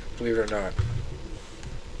weekend, believe it or not.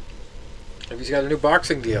 Maybe he's got a new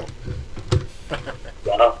boxing deal.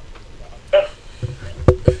 Wow.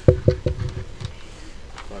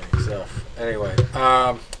 Funny stuff. Anyway,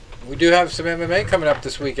 we do have some MMA coming up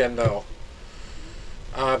this weekend, though.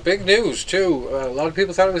 Big news, too. A lot of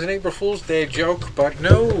people thought it was an April Fool's Day joke, but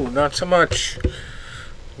no, not so much.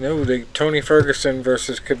 No, the Tony Ferguson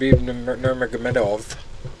versus Khabib Nurmagomedov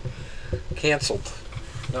canceled.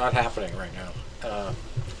 Not happening right now.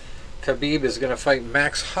 Khabib is going to fight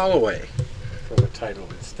Max Holloway for the title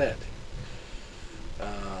instead.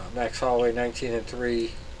 Max Holloway,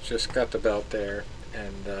 19-3, just got the belt there,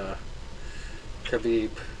 and Khabib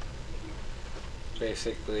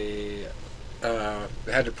basically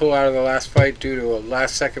had to pull out of the last fight due to a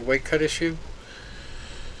last-second weight cut issue.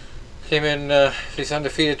 Came in, he's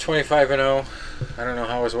undefeated, 25-0. I don't know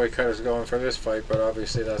how his weight cut is going for this fight, but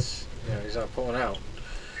obviously that's, he's not pulling out.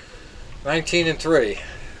 19-3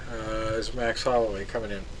 is Max Holloway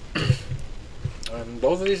coming in. And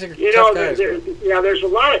both of these are tough guys. There's a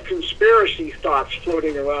lot of conspiracy thoughts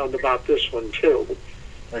floating around about this one too.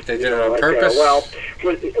 Like they did it on purpose?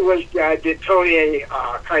 Did Tony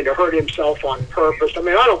kind of hurt himself on purpose? I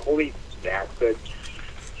mean, I don't believe that, but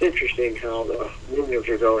it's interesting how the rumors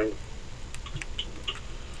are going.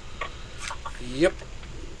 Yep.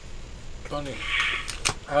 Funny.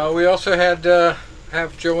 We also have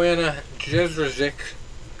Joanna Jędrzejczyk.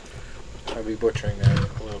 I'll be butchering that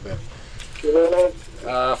a little bit.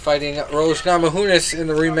 Fighting Rose Namajunas in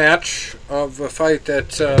the rematch of a fight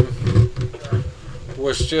that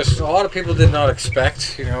was just a lot of people did not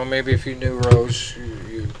expect. Maybe if you knew Rose,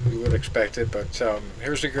 you would expect it. But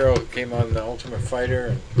here's a girl who came on the Ultimate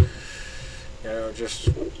Fighter and just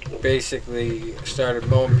basically started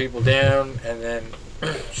mowing people down, and then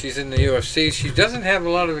she's in the UFC. She doesn't have a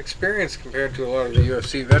lot of experience compared to a lot of the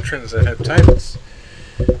UFC veterans that have titles.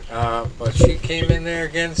 But she came in there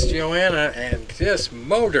against Joanna and just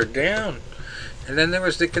mowed her down. And then there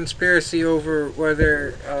was the conspiracy over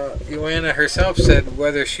whether Joanna herself said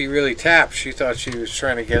whether she really tapped. She thought she was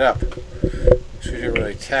trying to get up. She didn't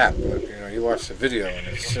really tap, but you watch the video and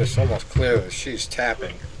it's just almost clear that she's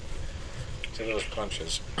tapping to those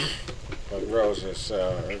punches. But Rose is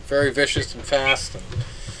very vicious and fast, and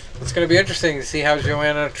it's going to be interesting to see how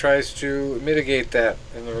Joanna tries to mitigate that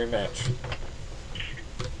in the rematch.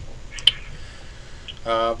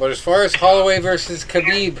 But as far as Holloway versus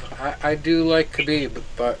Khabib, I do like Khabib,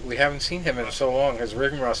 but we haven't seen him in so long. His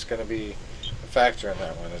ring rust going to be a factor in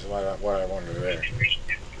that one, is what I wonder there.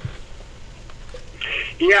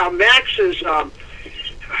 Yeah, Max is a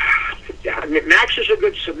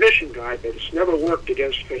good submission guy, but it's never worked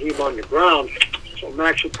against Khabib on the ground. So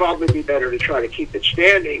Max would probably be better to try to keep it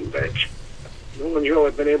standing, but no one's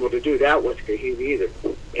really been able to do that with Khabib either.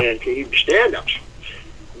 And Khabib's stand-ups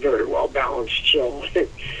very well balanced, so I think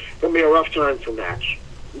it's going to be a rough time for Max.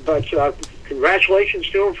 But congratulations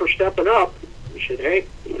to him for stepping up. He said, hey,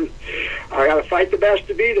 I got to fight the best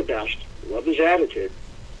to be the best. Love his attitude.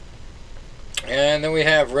 And then we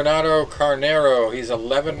have Renato Carneiro. He's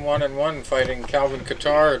 11-1-1 fighting Calvin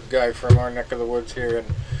Kattar, a guy from our neck of the woods here in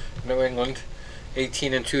New England.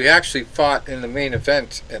 18-2. He actually fought in the main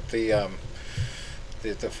event at the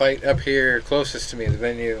fight up here closest to me, the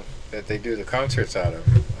venue that they do the concerts out of.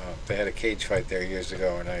 They had a cage fight there years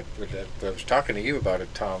ago, and I was talking to you about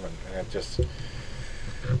it, Tom, and it just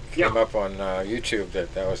came up on YouTube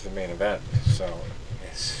that was the main event. So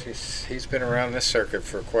he's been around this circuit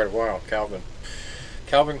for quite a while. Calvin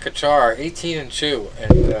Kattar, 18-2,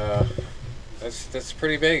 and that's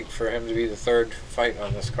pretty big for him to be the third fight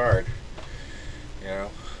on this card.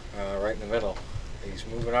 Right in the middle. He's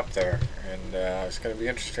moving up there, and it's going to be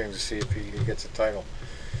interesting to see if he gets a title.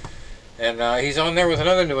 And he's on there with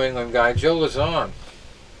another New England guy, Joe Lazon,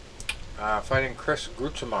 fighting Chris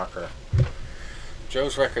Grutzemacher.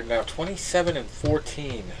 Joe's record now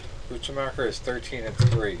 27-14. Grutzemacher is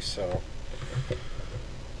 13-3. So,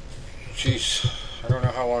 jeez, I don't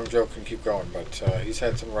know how long Joe can keep going, but he's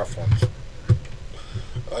had some rough ones.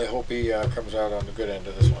 I hope he comes out on the good end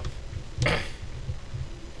of this one.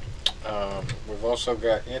 We've also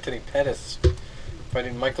got Anthony Pettis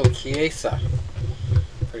fighting Michael Chiesa.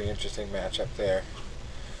 Pretty interesting matchup there.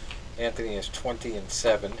 Anthony is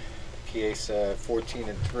 20-7. Chiesa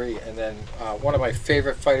 14-3. And then one of my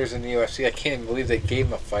favorite fighters in the UFC, I can't even believe they gave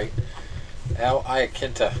him a fight, Al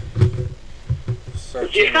Iaquinta.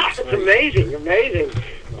 Yeah, it's amazing.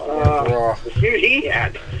 The feud he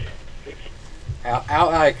had.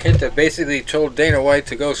 Al Iaquinta basically told Dana White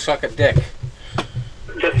to go suck a dick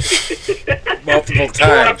multiple Tore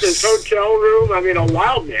up his times. hotel room. I mean, a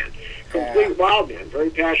wild man. Complete Yeah. wild man. Very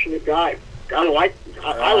passionate guy. I like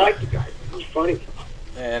the guy. He's funny.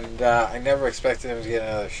 And I never expected him to get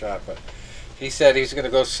another shot, but he said he's going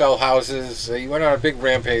to go sell houses. He went on a big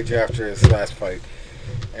rampage after his last fight.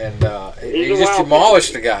 And he just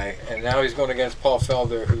demolished the guy. And now he's going against Paul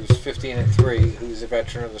Felder, who's 15-3, who's a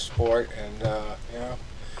veteran of the sport. And, I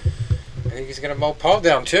think he's going to mow Paul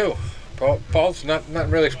down, too. Paul's not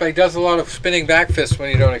really expect. He does a lot of spinning back fists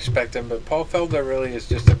when you don't expect him, but Paul Felder really is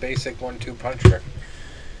just a basic 1-2 puncher.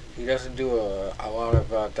 He doesn't do a lot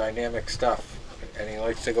of dynamic stuff. And he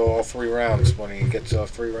likes to go all 3 rounds when he gets a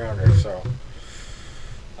 3-rounder. So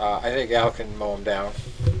I think Al can mow him down.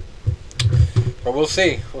 But we'll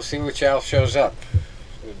see. We'll see which Al shows up.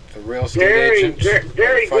 The real estate agent.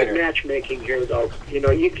 Very good matchmaking here, though. You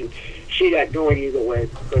know, you can see that going either way.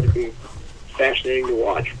 It's going to be fascinating to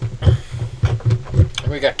watch.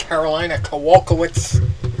 We got Carolina Kowalkiewicz.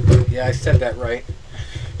 Yeah, I said that right.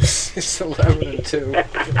 It's 11-2.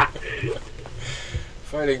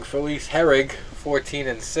 Fighting Felice Herrig,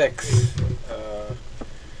 14-6.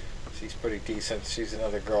 She's pretty decent. She's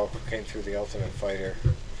another girl who came through the Ultimate Fighter.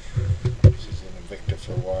 She's in Invicta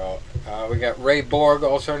for a while. We got Ray Borg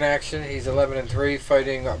also in action. He's 11-3,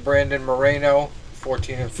 fighting Brandon Moreno,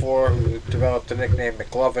 14-4, who developed the nickname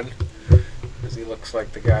McLovin because he looks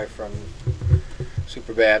like the guy from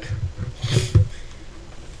Superbad.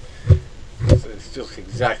 It looks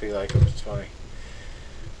exactly like him. It's funny.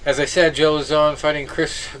 As I said, Joe Lazone fighting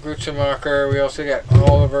Chris Grutzenmacher. We also got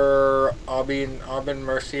Oliver Aubin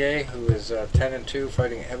Mercier, who is 10-2,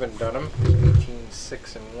 fighting Evan Dunham,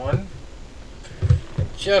 18-6-1.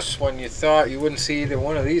 And just when you thought you wouldn't see either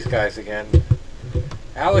one of these guys again,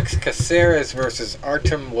 Alex Caceres versus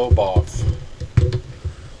Artem Lobov.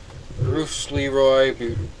 Bruce Leroy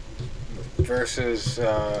versus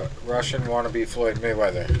Russian wannabe Floyd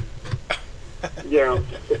Mayweather. Yeah.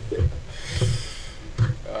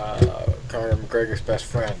 Conor McGregor's best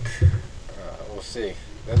friend. We'll see.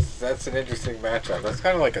 That's an interesting matchup. That's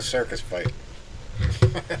kind of like a circus fight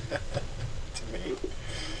to me.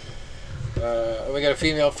 We got a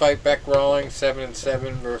female fight: Beck Rawlings,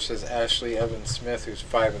 7-7 versus Ashley Evans Smith, who's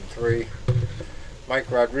 5-3. Mike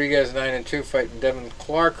Rodriguez, 9-2, fighting Devin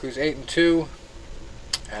Clark, who's 8-2.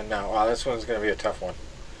 And now, wow, this one's going to be a tough one.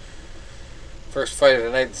 First fight of the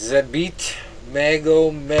night: Zabit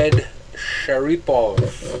Magomed Sharipov,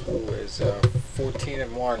 who is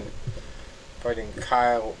 14-1, fighting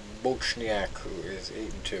Kyle Bochniak, who is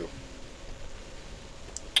 8-2.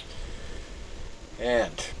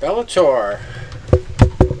 And Bellator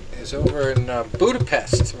is over in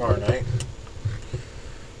Budapest tomorrow night.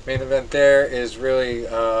 Main event there is really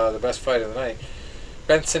the best fight of the night.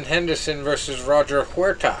 Benson Henderson versus Roger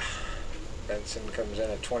Huerta. Benson comes in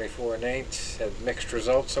at 24-8. Had mixed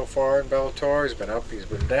results so far in Bellator. He's been up, he's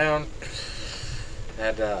been down.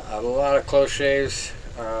 Had a lot of close shaves.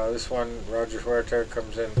 This one, Roger Huerta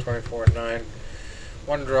comes in 24-9.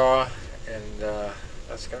 One draw, and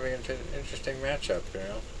that's going to be an interesting matchup, you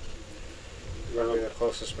know. Probably the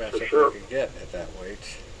closest matchup we could get at that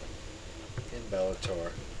weight in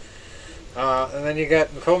Bellator. And then you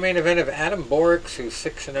got the co-main event of Adam Borix, who's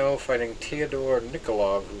 6-0, fighting Theodore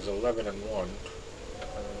Nikolov, who's 11-1. I don't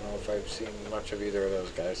know if I've seen much of either of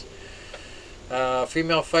those guys.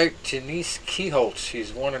 Female fight: Denise Keyholt.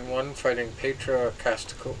 She's 1-1, fighting Petra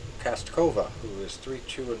Kastkova, who is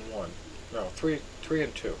 3-2-1. No,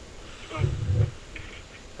 3-2.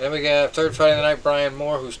 Then we got third fight of the night: Brian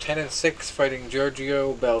Moore, who's 10-6, fighting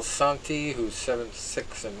Giorgio Belsanti, who's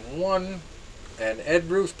 7-6-1. And Ed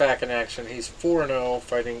Ruth back in action. He's 4-0,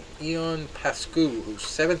 fighting Ion Pascu, who's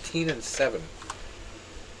 17-7.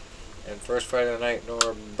 And first fight of the night: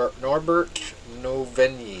 Norbert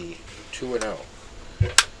Novenyi, 2-0,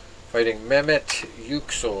 fighting Mehmet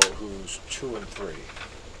Yüksel, who's 2-3.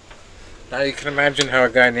 Now you can imagine how a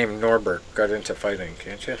guy named Norbert got into fighting,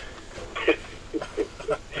 can't you?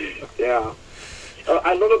 Yeah.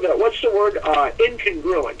 A little bit. What's the word?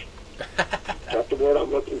 Incongruent. That's the word I'm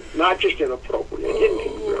looking for. Not just inappropriate.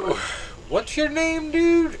 Incongruent. What's your name,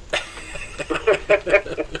 dude?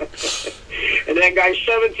 And that guy's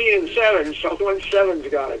 17-7, so 1-7's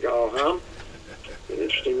got to go, huh? An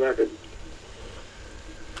interesting record.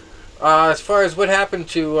 As far as what happened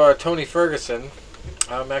to Tony Ferguson,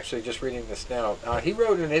 I'm actually just reading this now. He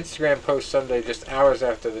wrote an Instagram post Sunday, just hours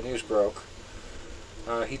after the news broke.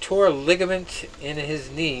 He tore a ligament in his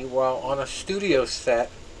knee while on a studio set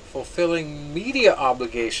fulfilling media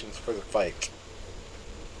obligations for the fight.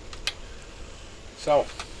 So,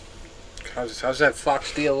 How's that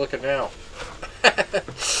Fox deal looking now?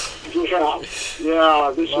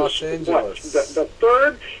 Yeah. This Los is Angeles. what the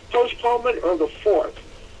third postponement or the fourth.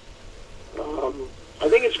 I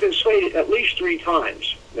think it's been slated at least 3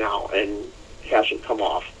 times now and hasn't come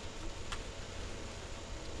off.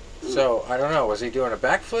 So I don't know. Was he doing a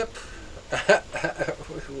backflip?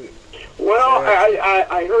 Well,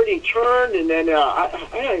 I heard he turned, and then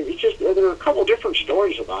it's just there were a couple different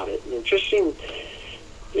stories about it, and it just seemed,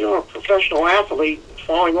 a professional athlete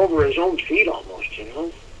falling over his own feet almost,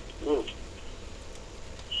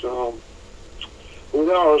 So who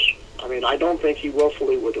knows? I mean, I don't think he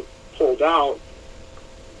willfully would have pulled out,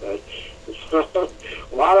 but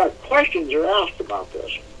a lot of questions are asked about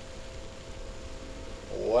this.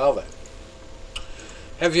 Well then.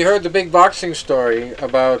 Have you heard the big boxing story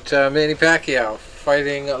about Manny Pacquiao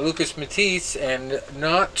fighting Lucas Matisse and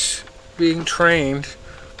not being trained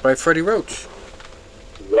by Freddie Roach?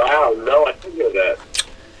 Wow, no, I didn't hear that.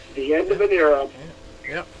 The end of an era.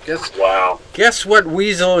 Yep. Guess what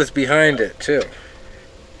weasel is behind it, too?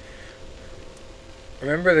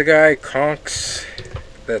 Remember the guy, Conks,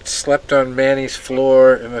 that slept on Manny's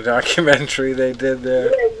floor in the documentary they did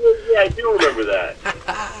there? Yeah, I do remember that.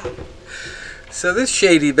 So this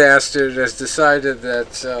shady bastard has decided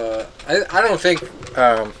that I don't think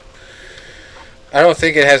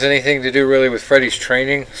it has anything to do really with Freddie's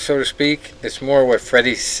training, so to speak. It's more what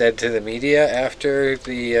Freddie said to the media after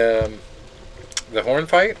the Horn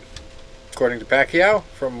fight, according to Pacquiao,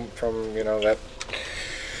 from that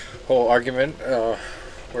whole argument,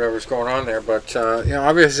 whatever's going on there. But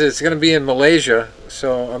obviously it's going to be in Malaysia,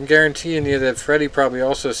 so I'm guaranteeing you that Freddie probably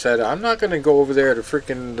also said, I'm not going to go over there to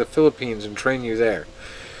freaking the Philippines and train you there.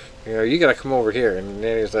 You got to come over here. And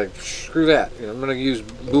then he's like, screw that. I'm going to use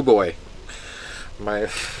Boo Boy, my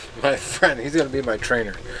friend. He's going to be my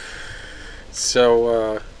trainer.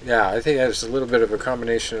 So I think there's a little bit of a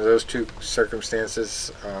combination of those two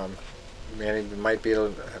circumstances. Manny might be a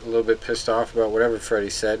little bit pissed off about whatever Freddie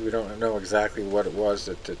said. We don't know exactly what it was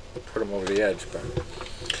that put him over the edge, but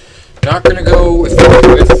not going to go with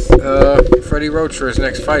Freddie Roach for his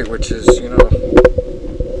next fight, which is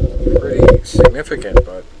pretty significant,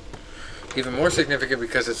 but even more significant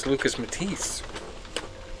because it's Lucas Matisse,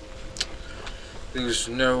 who's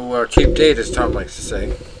no cheap date, as Tom likes to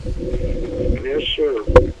say. Yes,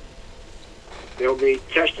 sir. They'll be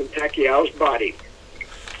testing Pacquiao's body.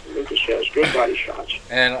 Lucas has good body shots.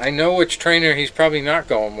 And I know which trainer he's probably not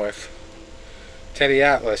going with. Teddy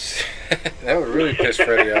Atlas. That would really piss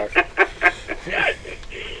Freddie off.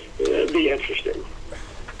 It'd be interesting.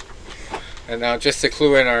 And now, just to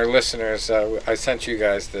clue in our listeners, I sent you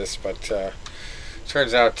guys this, but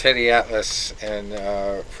turns out Teddy Atlas and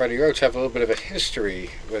Freddie Roach have a little bit of a history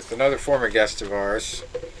with another former guest of ours,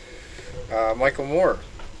 Michael Moore.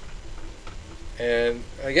 And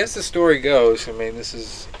I guess the story goes, this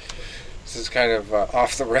is kind of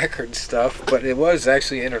off the record stuff, but it was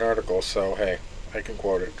actually in an article, so hey, I can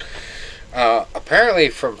quote it. Apparently,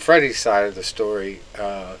 from Freddie's side of the story,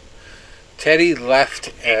 Teddy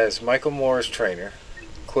left as Michael Moore's trainer,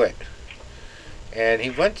 quit, and he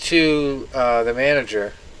went to the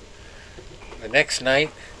manager the next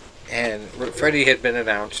night, and Freddie had been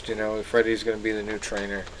announced. Freddie's going to be the new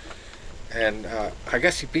trainer. And I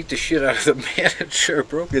guess he beat the shit out of the manager,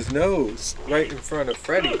 broke his nose right in front of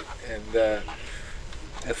Freddie. And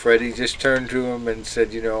Freddie just turned to him and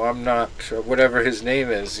said, I'm not, whatever his name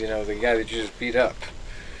is, the guy that you just beat up.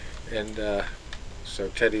 And so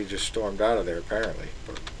Teddy just stormed out of there, apparently.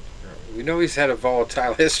 But we know he's had a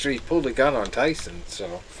volatile history. He pulled a gun on Tyson,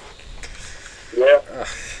 so... Yeah.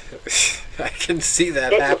 I can see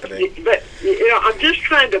that happening. But I'm just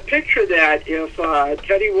trying to picture that if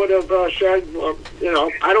Teddy would have said,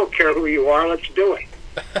 I don't care who you are, let's do it.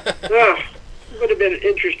 Would have been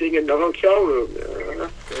interesting in the hotel room.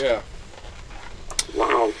 Yeah.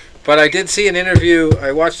 Wow. But I did see an interview.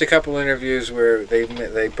 I watched a couple interviews where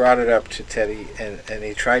they brought it up to Teddy, and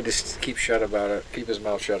he tried to keep his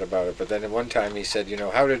mouth shut about it. But then at one time he said,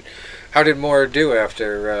 how did Moore do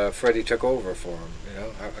after Freddie took over for him?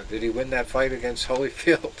 Did he win that fight against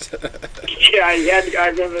Holyfield? Yeah, I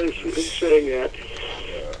remember him saying that.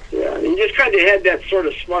 Yeah, he just kind of had that sort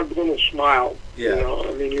of smug little smile. Yeah.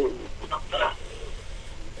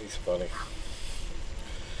 He's funny.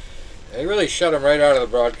 They really shut him right out of the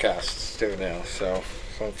broadcasts too now, so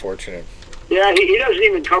it's unfortunate. Yeah, he doesn't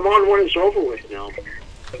even come on when it's over with now.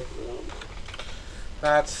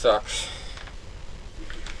 That sucks.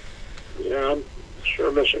 Yeah, I'm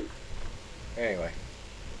sure miss him. Anyway,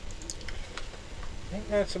 I think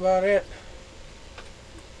that's about it.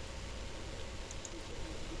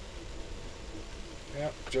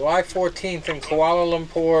 Yep. July 14th in Kuala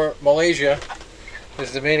Lumpur, Malaysia,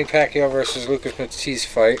 is the Manny Pacquiao versus Lucas Matisse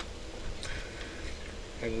fight.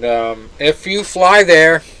 And if you fly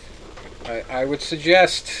there, I would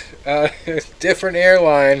suggest a different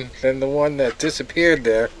airline than the one that disappeared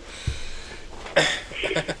there.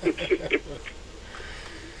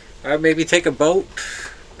 Maybe take a boat.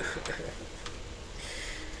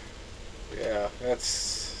 Yeah,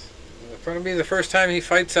 that's going to be the first time he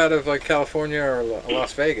fights out of like California or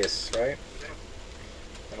Las Vegas, right?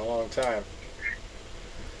 In a long time.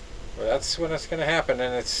 Well, that's when it's going to happen,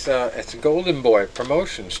 and it's Golden Boy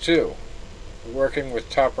Promotions too, working with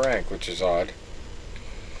Top Rank, which is odd.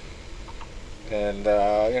 And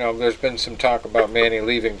there's been some talk about Manny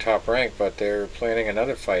leaving Top Rank, but they're planning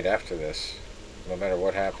another fight after this, no matter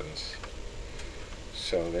what happens.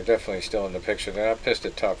 So they're definitely still in the picture. They're not pissed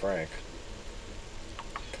at Top Rank,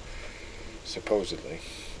 supposedly.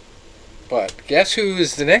 But guess who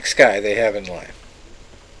is the next guy they have in line?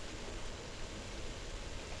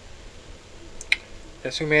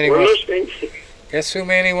 Guess who Manny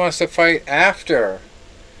wants to fight after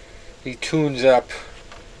he tunes up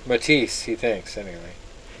Matisse, he thinks, anyway.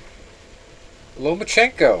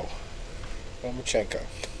 Lomachenko.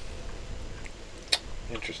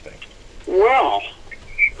 Interesting. Well,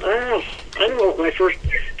 I don't know what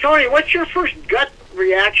Tony, what's your first gut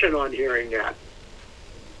reaction on hearing that?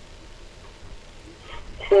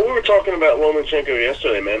 Well, we were talking about Lomachenko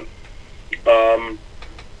yesterday, man.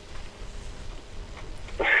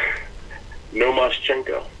 No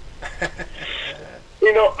Moschenko.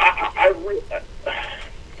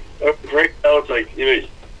 Right now it's like,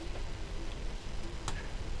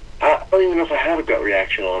 I don't even know if I have a gut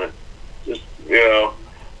reaction on it. Just,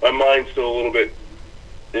 my mind's still a little bit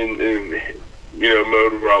in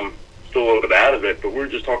mode where I'm still a little bit out of it, but we were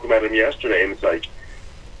just talking about him yesterday, and it's like,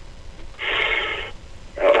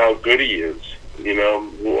 how good he is,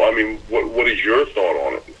 what is your thought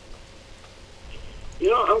on it?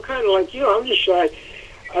 I'm kind of like you. I'm just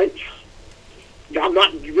I'm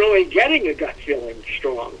not really getting a gut feeling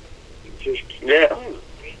strong. It's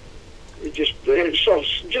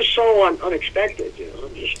so unexpected.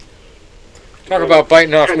 Talk about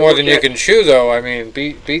biting off more than you can chew, though. I mean,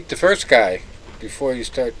 beat the first guy before you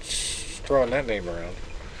start throwing that name around.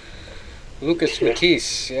 Lucas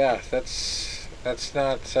Matisse, that's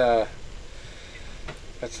not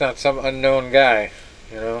some unknown guy.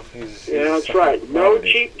 He's that's right. No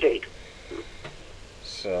cheap date.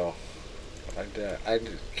 So, I'd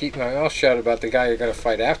keep my mouth shut about the guy you're going to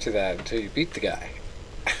fight after that until you beat the guy.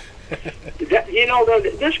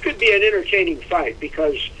 This could be an entertaining fight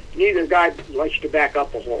because neither guy likes to back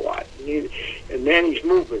up a whole lot. And Manny's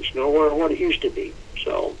movement's nowhere what it used to be.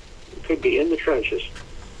 So, it could be in the trenches.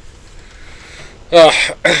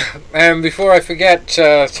 And before I forget,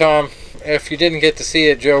 Tom, if you didn't get to see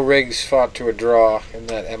it, Joe Riggs fought to a draw in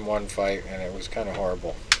that M1 fight, and it was kind of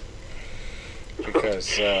horrible.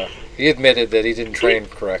 Because he admitted that he didn't train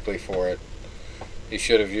correctly for it. He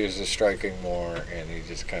should have used his striking more, and he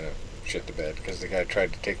just kind of shit the bed because the guy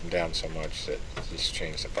tried to take him down so much that it just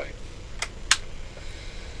changed the fight.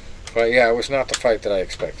 But yeah, it was not the fight that I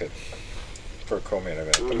expected for a co-main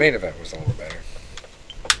event. The main event was a little better.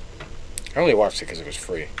 I only watched it because it was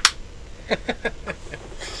free.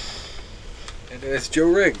 And it's Joe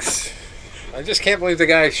Riggs. I just can't believe the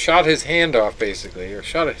guy shot his hand off, basically, or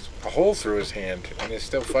shot a hole through his hand, and is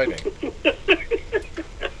still fighting.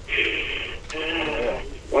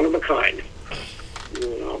 One of a kind.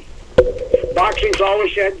 Boxing's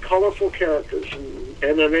always had colorful characters, and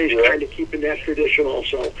MMA's kind of keeping that tradition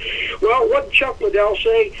also. Well, what did Chuck Liddell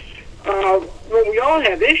say? We all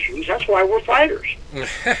have issues. That's why we're fighters. And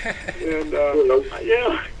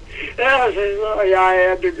I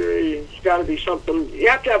had to agree. It's got to be something. You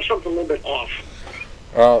have to have something a little bit off.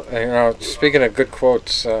 Well, speaking of good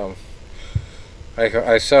quotes, I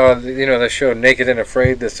saw the show Naked and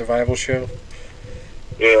Afraid, the survival show.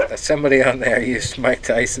 Yeah. Somebody on there used Mike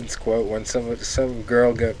Tyson's quote when some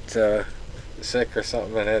girl got sick or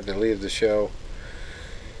something and had to leave the show.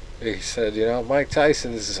 He said, Mike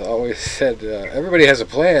Tyson's always said, everybody has a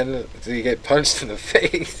plan until you get punched in the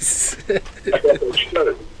face.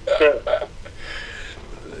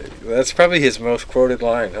 That's probably his most quoted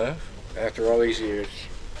line, huh? After all these years.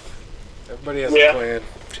 Everybody has a plan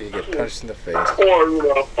until you get punched in the face. Or,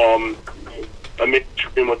 I make you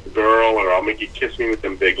scream with the girl, or I'll make you kiss me with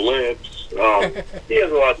them big lips. He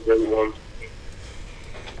has a lot of good ones.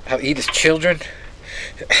 I'll eat his children.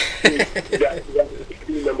 That's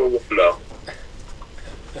number one, though.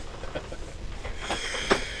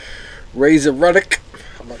 Razor Ruddock.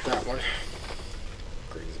 How about that one?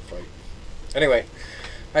 Crazy fight. Anyway,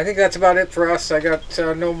 I think that's about it for us. I got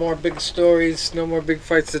no more big stories, no more big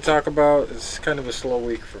fights to talk about. It's kind of a slow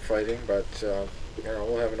week for fighting, but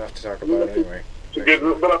we'll have enough to talk about anyway. But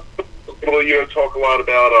talk a lot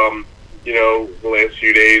about the last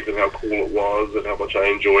few days and how cool it was and how much I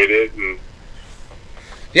enjoyed it. And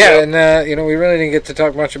yeah, and we really didn't get to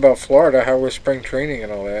talk much about Florida. How was spring training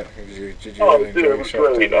and all that? Did you really enjoy it was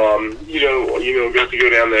great. Got to go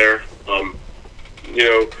down there.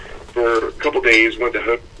 For a couple days, went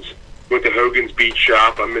to Hogan's Beach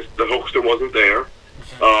Shop. I missed the Hulkster wasn't there.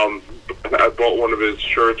 I bought one of his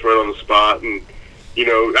shirts right on the spot, and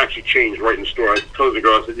actually changed right in the store. I told the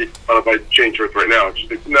girl, I said, "If I change shirts right now?" She's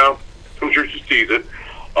like, "No, I'm sure she sees it."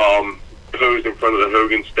 Posed in front of the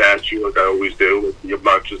Hogan statue like I always do, with the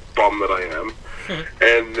obnoxious bum that I am.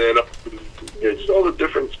 And then just all the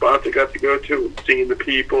different spots I got to go to, and seeing the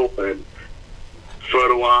people and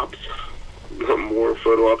photo ops. More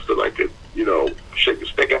photo ops than I could, shake a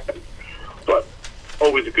stick at. But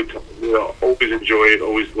always a good time. Always enjoy it.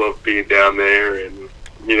 Always love being down there, and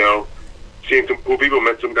seeing some cool people.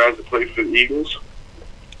 Met some guys that played for the Eagles.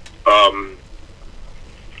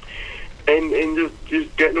 And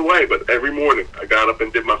just getting away. But every morning I got up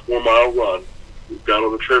and did my 4-mile run. Got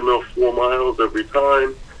on the treadmill 4 miles every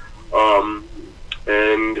time.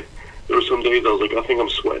 And there were some days I was like, I think I'm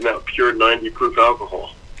sweating out pure 90 proof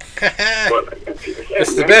alcohol. But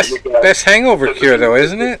it's the best hangover cure, though,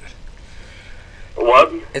 isn't it?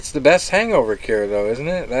 What? It's the best hangover cure, though, isn't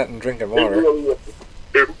it? That and drinking water.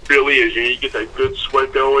 It really is. You get that good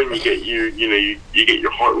sweat going. You get you get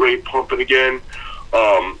your heart rate pumping again,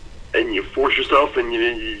 and you force yourself, and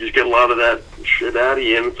you just get a lot of that shit out of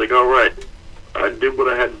you. And it's like, all right, I did what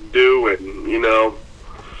I had to do, and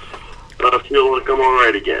I feel like I'm all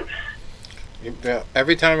right again.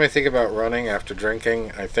 Every time I think about running after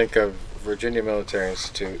drinking, I think of Virginia Military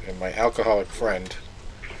Institute and my alcoholic friend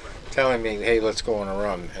telling me, "Hey, let's go on a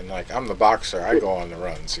run." And I'm the boxer, I go on the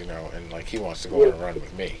runs, and he wants to go on a run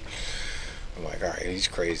with me. I'm like, all right, he's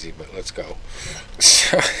crazy, but let's go.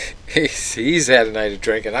 So he's had a night of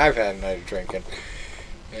drinking, I've had a night of drinking,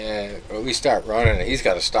 and we start running, and he's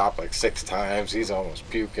got to stop 6 times. He's almost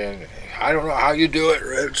puking. I don't know how you do it,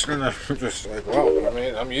 Rich. And I'm just like, well,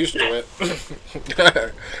 I'm used to it.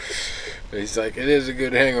 He's like, it is a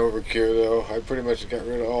good hangover cure, though. I pretty much got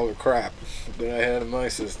rid of all the crap that I had in my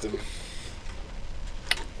system.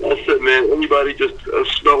 That's it, man. Anybody just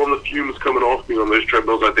smelling the fumes coming off me on those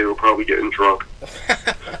treadmills, I think they were probably getting drunk.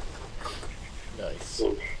 Nice.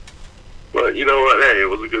 But you know what? Hey, it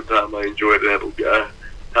was a good time. I enjoyed it.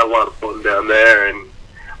 Had a lot of fun down there, and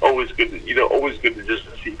always good to just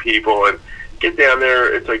see people and get down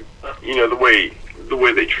there. It's like, the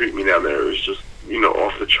way they treat me down there is just,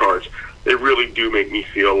 off the charts. They really do make me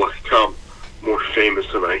feel like I'm more famous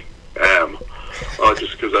than I am,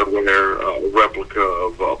 just because I wear a replica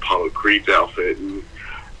of Appollo Creed's outfit. And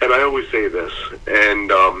I always say this, and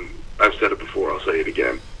I've said it before, I'll say it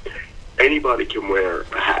again. Anybody can wear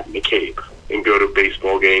a hat and a cape and go to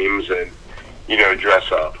baseball games and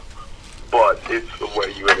dress up, but it's the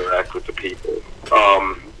way you interact with the people,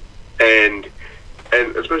 and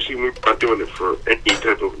especially when we're not doing it for any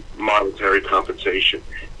type of monetary compensation.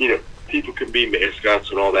 People can be mascots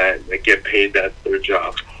and all that, and they get paid. That's their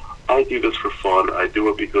job. I do this for fun. I do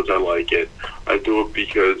it because I like it. I do it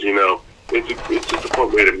because it's just a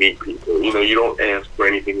fun way to meet people. You don't ask for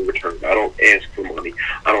anything in return. I don't ask for money.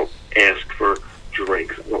 I don't ask for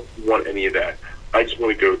drinks. I don't want any of that. I just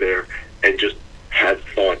want to go there and just have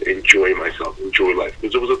fun, enjoy myself, enjoy life.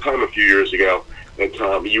 Because there was a time a few years ago, and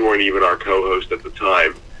Tom, you weren't even our co-host at the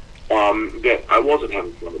time, that I wasn't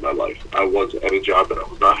having fun in my life. I was at a job that I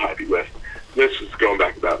was not happy with. This is going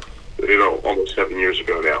back about, almost 7 years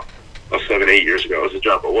ago now. 7, 8 years ago. It was a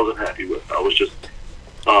job I wasn't happy with. I was just,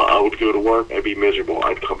 I would go to work, I'd be miserable.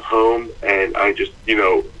 I'd come home, and I just,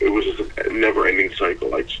 it was just a never-ending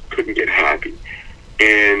cycle. I just couldn't get happy.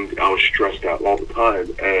 And I was stressed out all the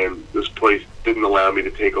time, and this place didn't allow me to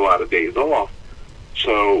take a lot of days off.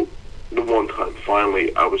 So the one time,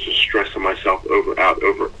 finally, I was just stressing myself out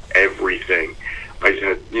over everything. I just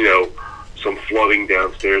had, some flooding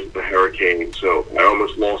downstairs at the hurricane, so I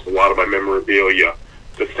almost lost a lot of my memorabilia.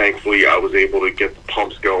 But thankfully, I was able to get the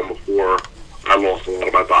pumps going before I lost a lot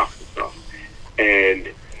of my boxing stuff. And,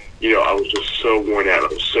 I was just so worn out. I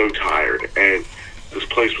was so tired, and this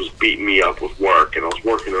place was beating me up with work, and I was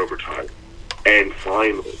working overtime. And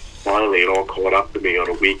finally, it all caught up to me on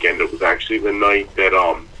a weekend. It was actually the night that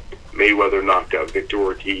Mayweather knocked out Victor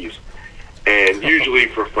Ortiz. And usually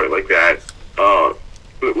for a fight like that,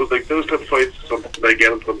 it was like those type of fights, sometimes I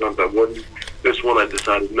get them, sometimes I wouldn't. This one I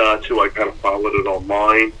decided not to. I kind of followed it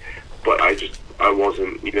online, but I I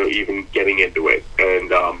wasn't, even getting into it. And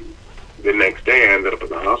the next day I ended up in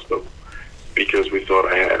the hospital because we thought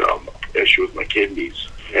I had an issue with my kidneys.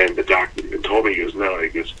 And the doctor even told me, he goes, no, he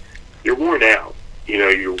goes, you're worn out.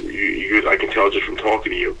 I can tell just from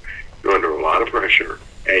talking to you, you're under a lot of pressure,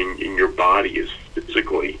 and your body is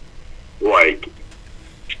physically, like,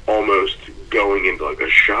 almost going into, like, a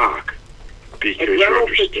shock because you're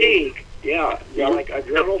under fatigue. Yeah, like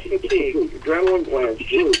adrenal fatigue, adrenaline glands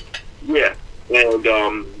too. Yeah,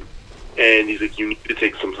 and he's like, you need to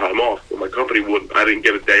take some time off. Well, my company wouldn't. I didn't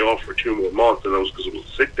get a day off for 2 more months, and that was because it was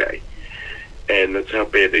a sick day. And that's how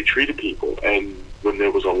bad they treated people. And when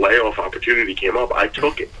there was a layoff opportunity came up, I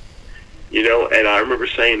took it. And I remember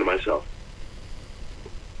saying to myself,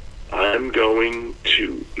 I'm going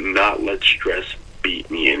to not let stress beat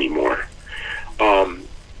me anymore.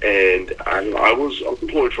 And I was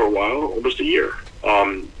unemployed for a while, almost a year.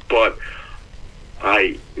 But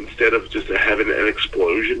instead of just having an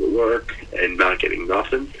explosion at work and not getting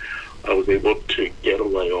nothing, I was able to get a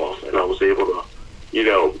layoff, and I was able to,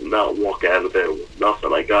 not walk out of there with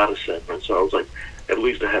nothing. I got a severance, so I was like, at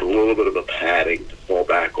least I had a little bit of a padding to fall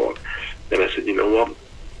back on. And I said, you know what?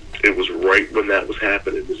 It was right when that was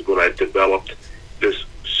happening is when I developed this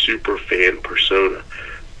super fan persona,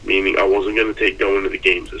 meaning I wasn't going to take going to the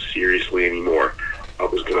games as seriously anymore. I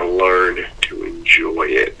was going to learn to enjoy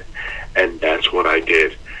it, and that's what I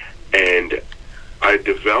did. And I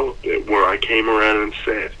developed it where I came around and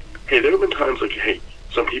said, hey, there have been times like, hey,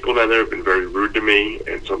 some people down there have been very rude to me,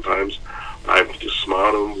 and sometimes I've just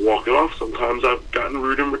smiled and walking off. Sometimes I've gotten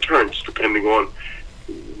rude in return, just depending on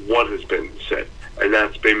what has been said. And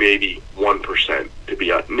that's been maybe 1%, to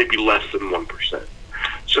be maybe less than 1%.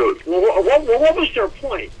 So, what was their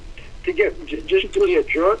point? Just to be a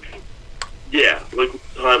jerk? Yeah, like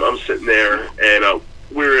time I'm sitting there, and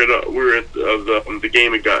we're at the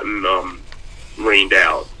game had gotten rained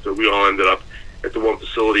out, so we all ended up at the one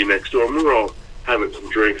facility next door, and we were all having some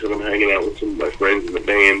drinks, and I'm hanging out with some of my friends in the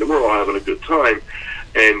band, and we're all having a good time.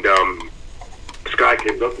 And this guy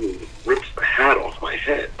came up and rips the hat off my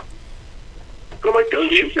head. And I'm like,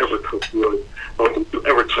 don't you ever touch me? Don't you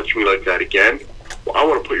ever touch me like that again? Well, I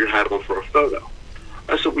want to put your hat on for a photo.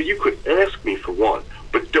 I said, well, you could ask me for one,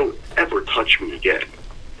 but don't ever touch me again.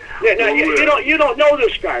 Yeah, now you don't know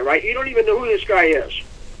this guy, right? You don't even know who this guy is.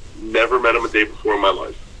 Never met him a day before in my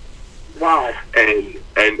life. Wow. And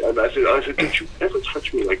I said, don't you ever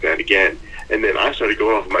touch me like that again? And then I started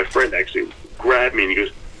going off, and my friend actually grabbed me, and he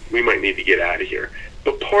goes, we might need to get out of here.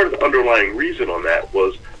 But part of the underlying reason on that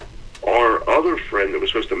was our other friend that was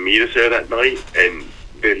supposed to meet us there that night and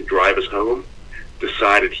then drive us home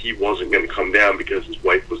decided he wasn't going to come down because his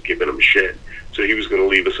wife was giving him shit. So he was going to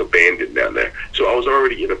leave us abandoned down there. So I was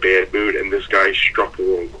already in a bad mood, and this guy struck the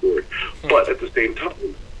wrong chord. But at the same time,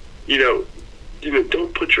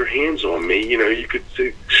 don't put your hands on me. You could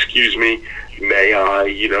say, excuse me, may I?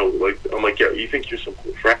 I'm like, yeah, you think you're some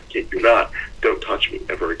cool frat kid. You're not. Don't touch me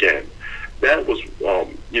ever again. That was,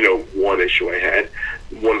 one issue I had,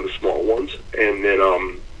 one of the small ones. And then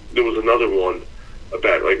there was another one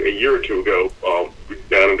about like a year or two ago,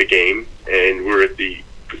 down in the game, and we were at the,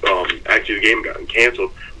 actually the game got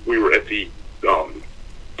canceled. We were at the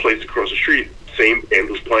place across the street. Same band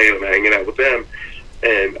was playing. I'm hanging out with them,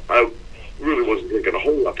 and I really wasn't drinking a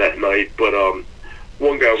whole lot that night. But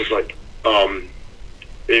one guy was like,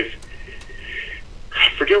 if I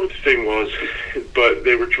forget what the thing was, but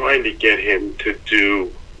they were trying to get him to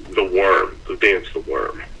do the worm, to dance the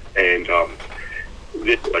worm, and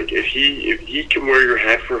like if he can wear your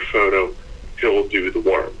hat for a photo, he'll do the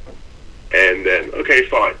worm. And then, okay,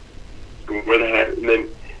 fine, wear the hat, and then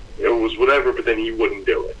it was whatever, but then he wouldn't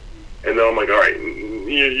do it. And then I'm like, all right,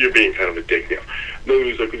 you're being kind of a dick now. Then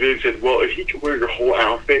he was like, he said, well, if he can wear your whole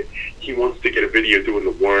outfit, he wants to get a video doing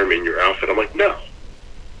the worm in your outfit. I'm like, no.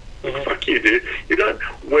 Like, fuck you, dude. You're not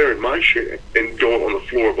wearing my shit and going on the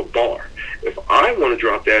floor of a bar. If I want to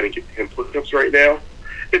drop down and get 10 push-ups right now,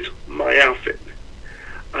 it's my outfit.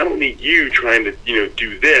 I don't need you trying to,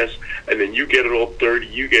 do this, and then you get it all dirty,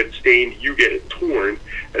 you get it stained, you get it torn,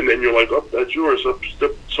 and then you're like, oh, that's yours.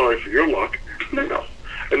 Sorry for your luck. No.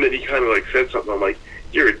 And then he kind of like said something. I'm like,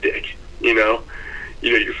 you're a dick,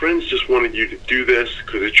 your friends just wanted you to do this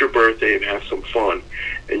because it's your birthday and have some fun,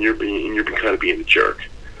 and you're kind of being a jerk.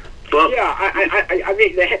 But yeah, I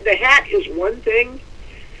mean, the hat is one thing.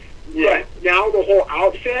 Yeah. But now the whole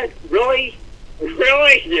outfit, really?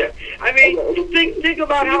 Yeah. I mean, think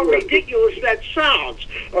about how ridiculous that sounds.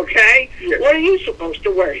 Okay. Yeah. What are you supposed to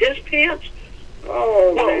wear? His pants?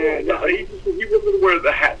 Oh man. No, he wasn't wearing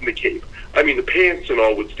the hat and the cape. I mean, the pants and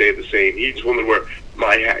all would stay the same. He just wanted to wear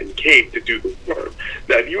my hat and cape to do the work.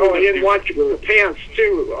 Now, if you he didn't want you with the pants,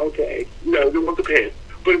 too. Okay. No, they want the pants.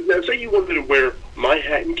 But now, say you wanted to wear my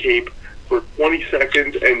hat and cape for 20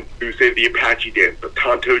 seconds and do, say, the Apache dance, the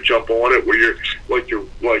Tonto jump on it, where you're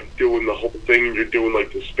doing the whole thing and you're doing,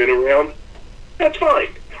 like, the spin around, that's fine.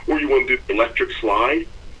 Or you want to do the electric slide,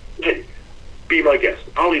 hey, be my guest.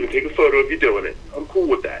 I'll even take a photo of you doing it. I'm cool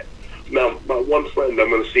with that. Now, my one friend, I'm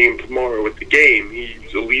going to see him tomorrow at the game.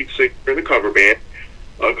 He's a lead singer in the cover band.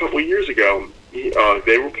 A couple of years ago,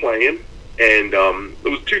 they were playing, and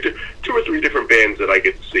there was two or three different bands that I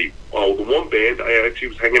get to see. The one band, I actually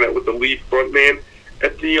was hanging out with the lead front man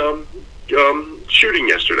at the shooting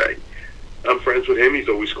yesterday. I'm friends with him. He's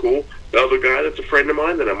always cool. The other guy that's a friend of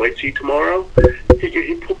mine that I might see tomorrow,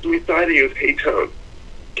 he pulled me aside and he goes, "Hey, Tone,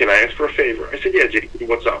 can I ask for a favor?" I said, "Yeah, Jake,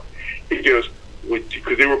 what's up?" He goes,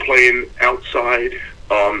 because they were playing outside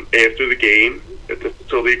after the game at the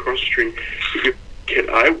facility across the street, he goes, "Can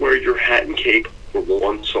I wear your hat and cape for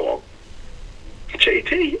one song?"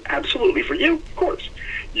 JT, absolutely, for you, of course.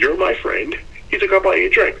 You're my friend. He's like, "I'll buy you a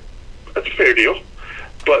drink." That's a fair deal.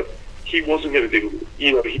 But he wasn't going to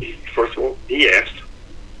do, first of all, he asked.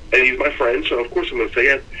 And he's my friend, so of course I'm going to say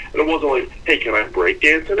yes. And it wasn't like, "Hey, can I break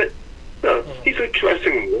dance in it?" No. He said, "Can I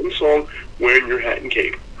sing one song wearing your hat and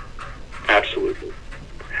cape?" Absolutely.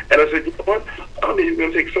 And I said, "You know what? I'm even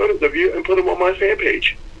going to take photos of you and put them on my fan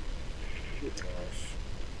page."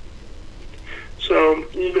 So,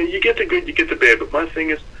 you get the good, you get the bad. But my thing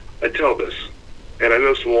is, I tell this, and I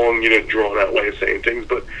know it's a long, drawn out way of saying things,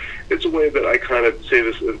 but it's a way that I kind of say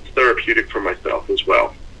this, it's therapeutic for myself as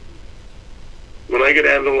well. When I go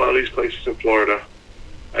down to a lot of these places in Florida,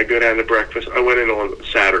 I go down to breakfast. I went in on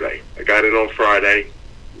Saturday. I got in on Friday.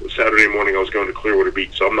 Saturday morning I was going to Clearwater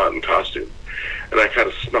Beach, so I'm not in costume. And I kind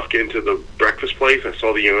of snuck into the breakfast place. I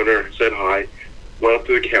saw the owner, said hi, went up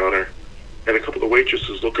to the counter, and a couple of the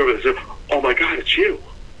waitresses looked over and said, "Oh my God, it's you."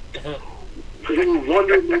 Because they were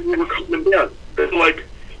wondering when we were coming down. They're like,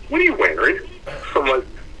 "What are you wearing?" I'm like,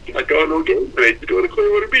 "I go to a game today to go to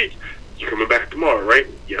Clearwater Beach. You coming back tomorrow, right?"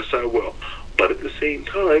 "Yes, I will." But at the same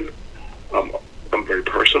time, I'm very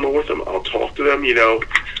personal with them. I'll talk to them,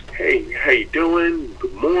 "Hey, how you doing?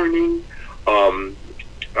 Good morning."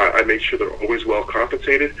 I make sure they're always well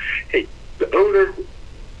compensated. Hey, the owner,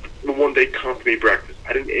 the one day comped me breakfast.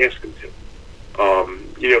 I didn't ask him to.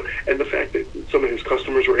 And the fact that some of his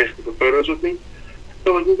customers were asking for photos with me,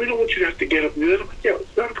 they're like, "Well, we don't want you to have to get up and do that." I'm like, "Yeah,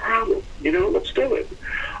 it's not a problem. Let's do it."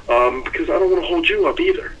 Because I don't want to hold you up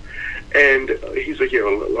either. And he's like,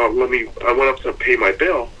 I went up to pay my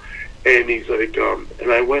bill, and he's like,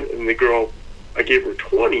 and I went, and the girl, I gave her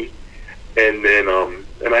 20, and then,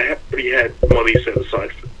 and I already had money set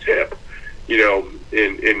aside for the tip,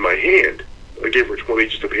 in my hand. I gave her 20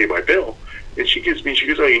 just to pay my bill, and she goes,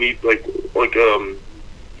 "Oh, you need like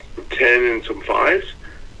 10 and some 5s?"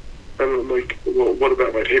 And I'm like, "Well, what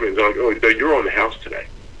about my payment?" They're like, "Oh, you're on the house today."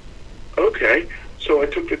 Okay, so I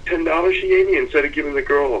took the $10 she gave me, instead of giving the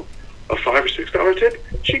girl a $5 or $6 tip,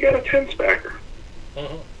 she got a 10 backer. There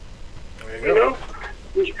you go.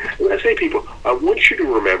 When I say people, I want you to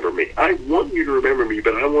remember me. I want you to remember me,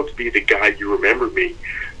 but I want to be the guy you remember me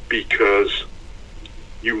because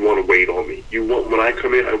you want to wait on me. When I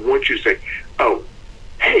come in, I want you to say, "Oh,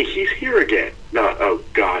 hey, he's here again." Not, "Oh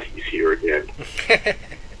God, he's here again."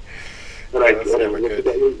 And I look at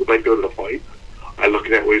that way when I go to the fight. I look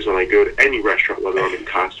at that ways when I go to any restaurant, whether I'm in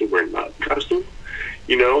costume or not in costume.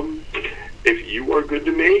 If you are good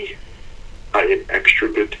to me, I am extra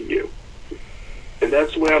good to you. And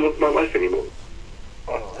that's the way I live my life anymore.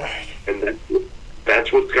 All right. And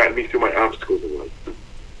that's what's gotten me through my obstacles in life.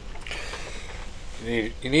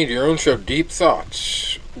 You need your own show, Deep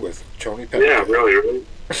Thoughts, with Tony Pepper. Yeah, really.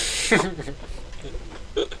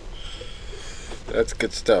 That's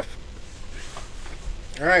good stuff.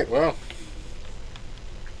 All right, well,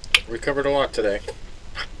 we covered a lot today.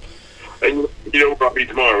 And where I'll be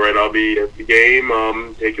tomorrow, right? I'll be at the game,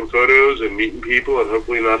 taking photos and meeting people and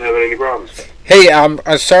hopefully not having any problems. Hey, I'm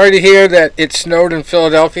sorry to hear that it snowed in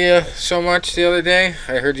Philadelphia so much the other day.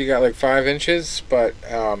 I heard you got like 5 inches, but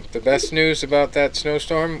the best news about that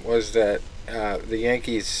snowstorm was that the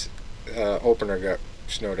Yankees opener got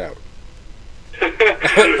snowed out.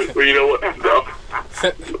 Well, you know what?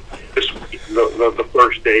 The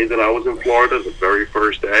first day that I was in Florida, the very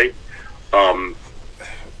first day,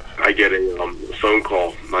 I get a phone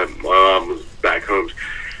call. My mom was back home.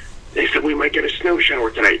 They said, "We might get a snow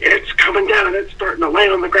shower tonight. It's coming down. It's starting to lay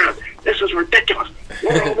on the ground. This is ridiculous.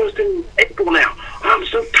 We're almost in April now. I'm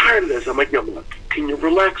so tired of this." I'm like, "No, can you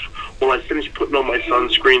relax while I finish putting on my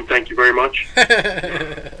sunscreen? Thank you very much."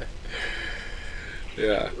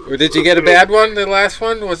 Yeah. Or did you get a bad one? The last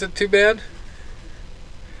one, was it too bad?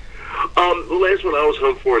 The last one I was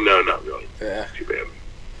home for, no, not really. Yeah. Too bad.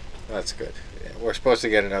 That's good. Yeah, we're supposed to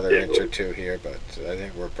get another inch or two here, but I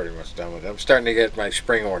think we're pretty much done with it. I'm starting to get my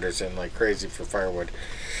spring orders in like crazy for firewood.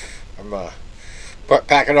 I'm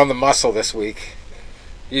packing on the muscle this week.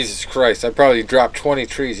 Jesus Christ, I probably dropped 20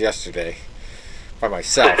 trees yesterday by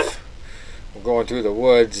myself. I'm going through the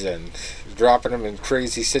woods and dropping them in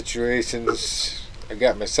crazy situations. I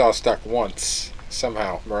got myself stuck once,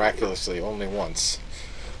 somehow, miraculously, only once.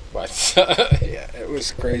 But yeah, it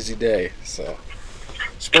was a crazy day. So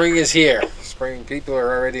spring is here. Spring, people are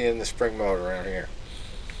already in the spring mode around here.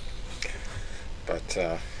 But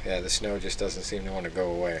yeah, the snow just doesn't seem to want to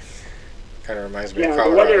go away. Kind of reminds me of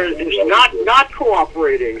Colorado. The weather is not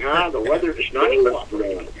cooperating, huh? The weather is not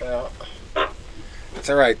cooperating. Well, it's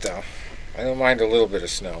all right though. I don't mind a little bit of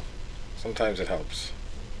snow. Sometimes it helps.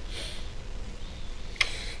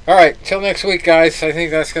 All right, till next week, guys. I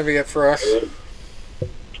think that's going to be it for us.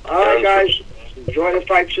 All right, guys. Enjoy the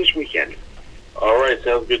fights this weekend. All right,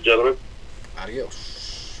 sounds good, gentlemen. Adios.